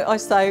 I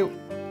say,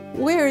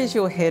 where is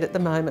your head at the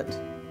moment?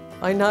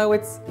 I know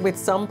it's with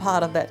some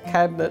part of that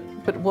cabinet,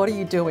 but what are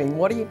you doing?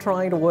 What are you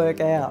trying to work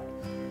out?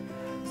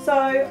 So,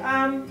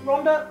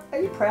 Rhonda,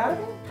 are you proud of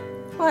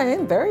him? I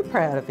am very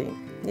proud of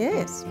him.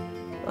 Yes,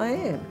 I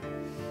am.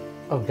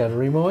 I'm going to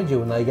remind you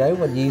when they go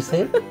what you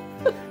said.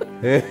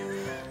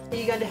 Are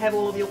you going to have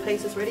all of your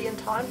pieces ready in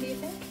time, do you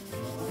think?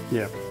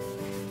 Yeah.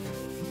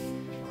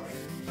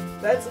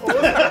 That's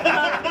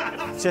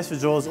awesome. Chest of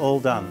drawers all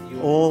done,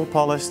 all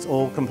polished,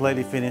 all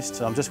completely finished.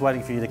 I'm just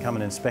waiting for you to come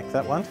and inspect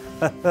that one.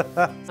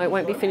 It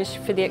won't be finished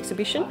for the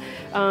exhibition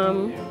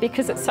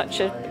because it's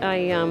such a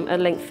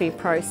lengthy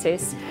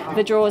process.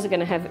 The drawers are going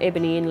to have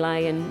ebony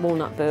inlay and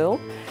walnut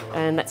burl,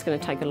 and that's going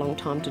to take a long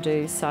time to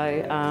do. So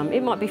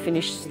it might be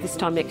finished this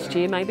time next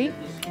year, maybe.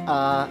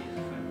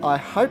 I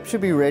hope to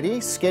be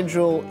ready.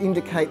 Schedule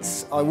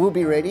indicates I will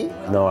be ready.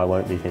 No, I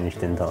won't be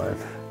finished in time.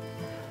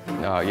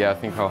 Yeah, I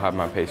think I'll have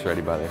my piece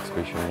ready by the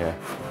exhibition, yeah.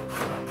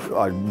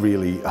 I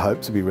really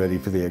hope to be ready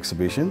for the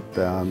exhibition.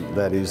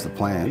 That is the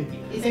plan.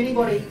 Is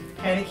anybody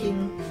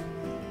panicking?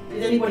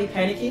 Is anybody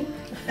panicking?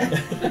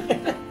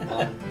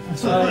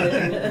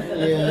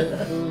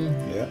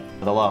 Yeah.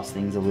 The last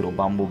thing's a little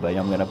bumblebee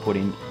I'm going to put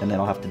in, and then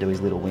I'll have to do his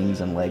little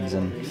wings and legs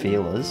and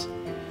feelers.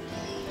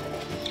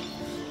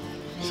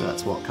 So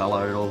that's what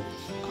colour it'll,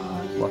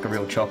 like a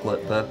real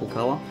chocolate purple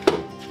colour.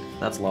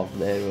 That's love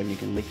there when you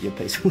can lick your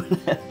piece of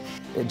it.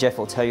 Geoff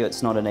will tell you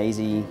it's not an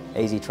easy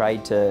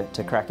trade to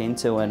crack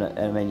into, and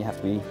I mean you have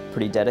to be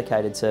pretty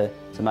dedicated to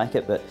make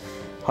it, but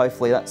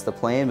hopefully that's the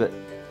plan. But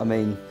I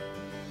mean,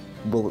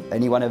 will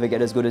anyone ever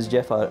get as good as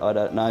Geoff? I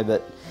don't know,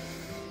 but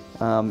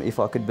if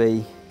I could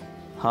be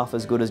half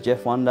as good as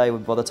Geoff one day,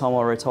 by the time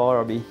I retire,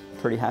 I'll be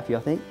pretty happy, I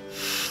think.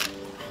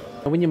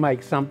 When you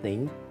make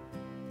something,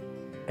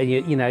 and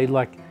you know,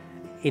 like,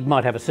 it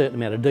might have a certain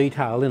amount of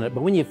detail in it,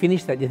 but when you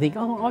finish that, you think,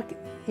 oh, I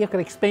can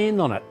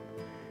expand on it.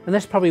 And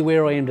that's probably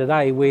where I am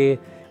today, where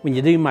when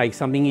you do make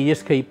something, you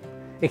just keep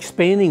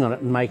expanding on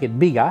it and make it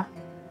bigger.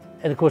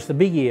 And of course, the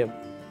bigger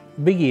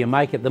you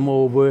make it, the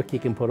more work you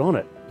can put on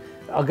it.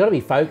 I've got to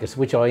be focused,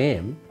 which I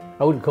am.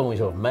 I wouldn't call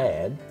myself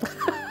mad,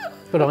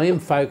 but I am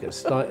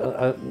focused.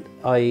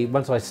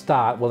 Once I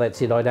start, well,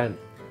 that's it. I don't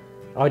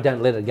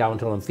let it go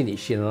until I'm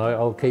finished. You know,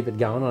 I'll keep it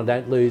going. I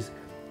don't lose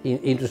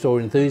interest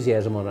or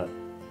enthusiasm on it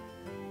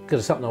because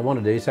it's something I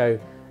want to do. So,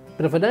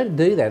 but if I don't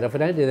do that,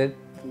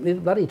 the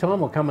bloody time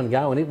will come and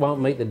go and it won't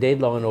meet the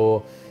deadline,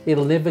 or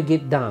it'll never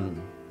get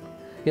done.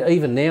 You know,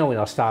 even now when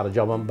I start a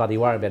job, I'm bloody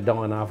worried about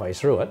dying halfway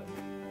through it.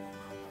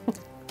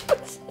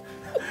 That's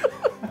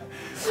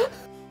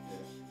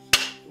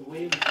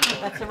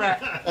a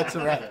wrap. That's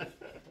a wrap.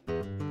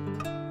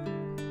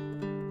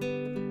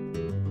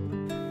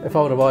 If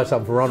I were to buy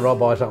something for Rhonda, I'll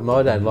buy something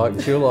I don't like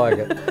and she'll like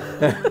it.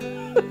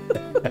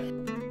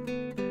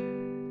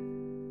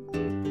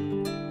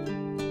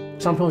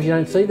 Sometimes you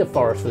don't see the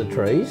forest for the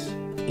trees.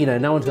 You know,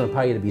 no one's going to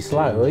pay you to be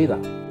slow either.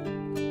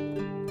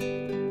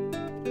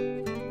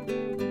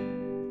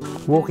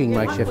 Walking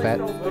makes you fat.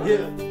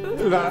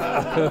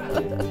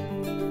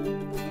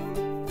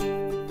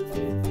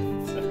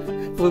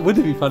 Well,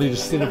 wouldn't it be funny to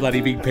sit a bloody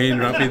big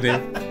panda up in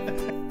there?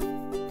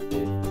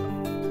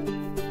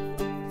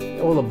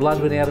 All the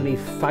blood went out of my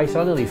face.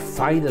 I nearly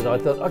fainted. I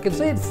thought, I can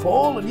see it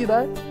falling, you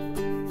know.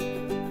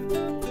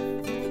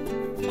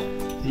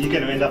 Are you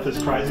going to end up as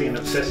crazy and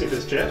obsessive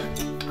as Geoff?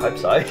 Hope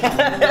so.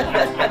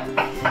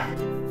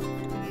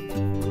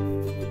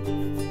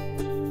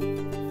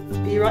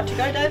 Are you You right to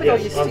go, David, or are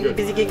you still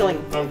busy giggling?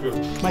 I'm good.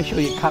 Make sure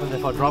you cut it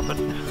if I drop it.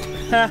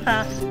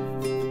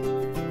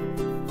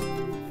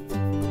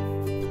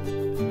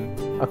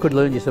 I could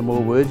learn you some more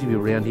words if you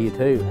were around here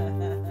too.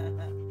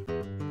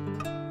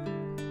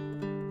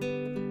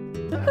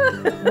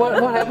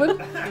 What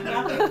happened?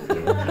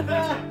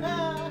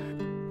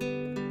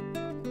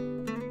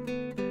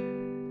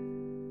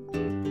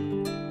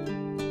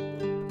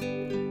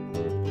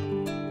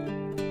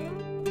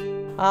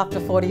 After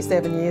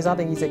 47 years, I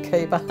think he's a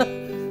keeper.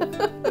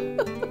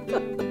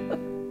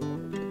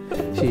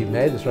 She's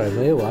mad to throw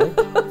me away.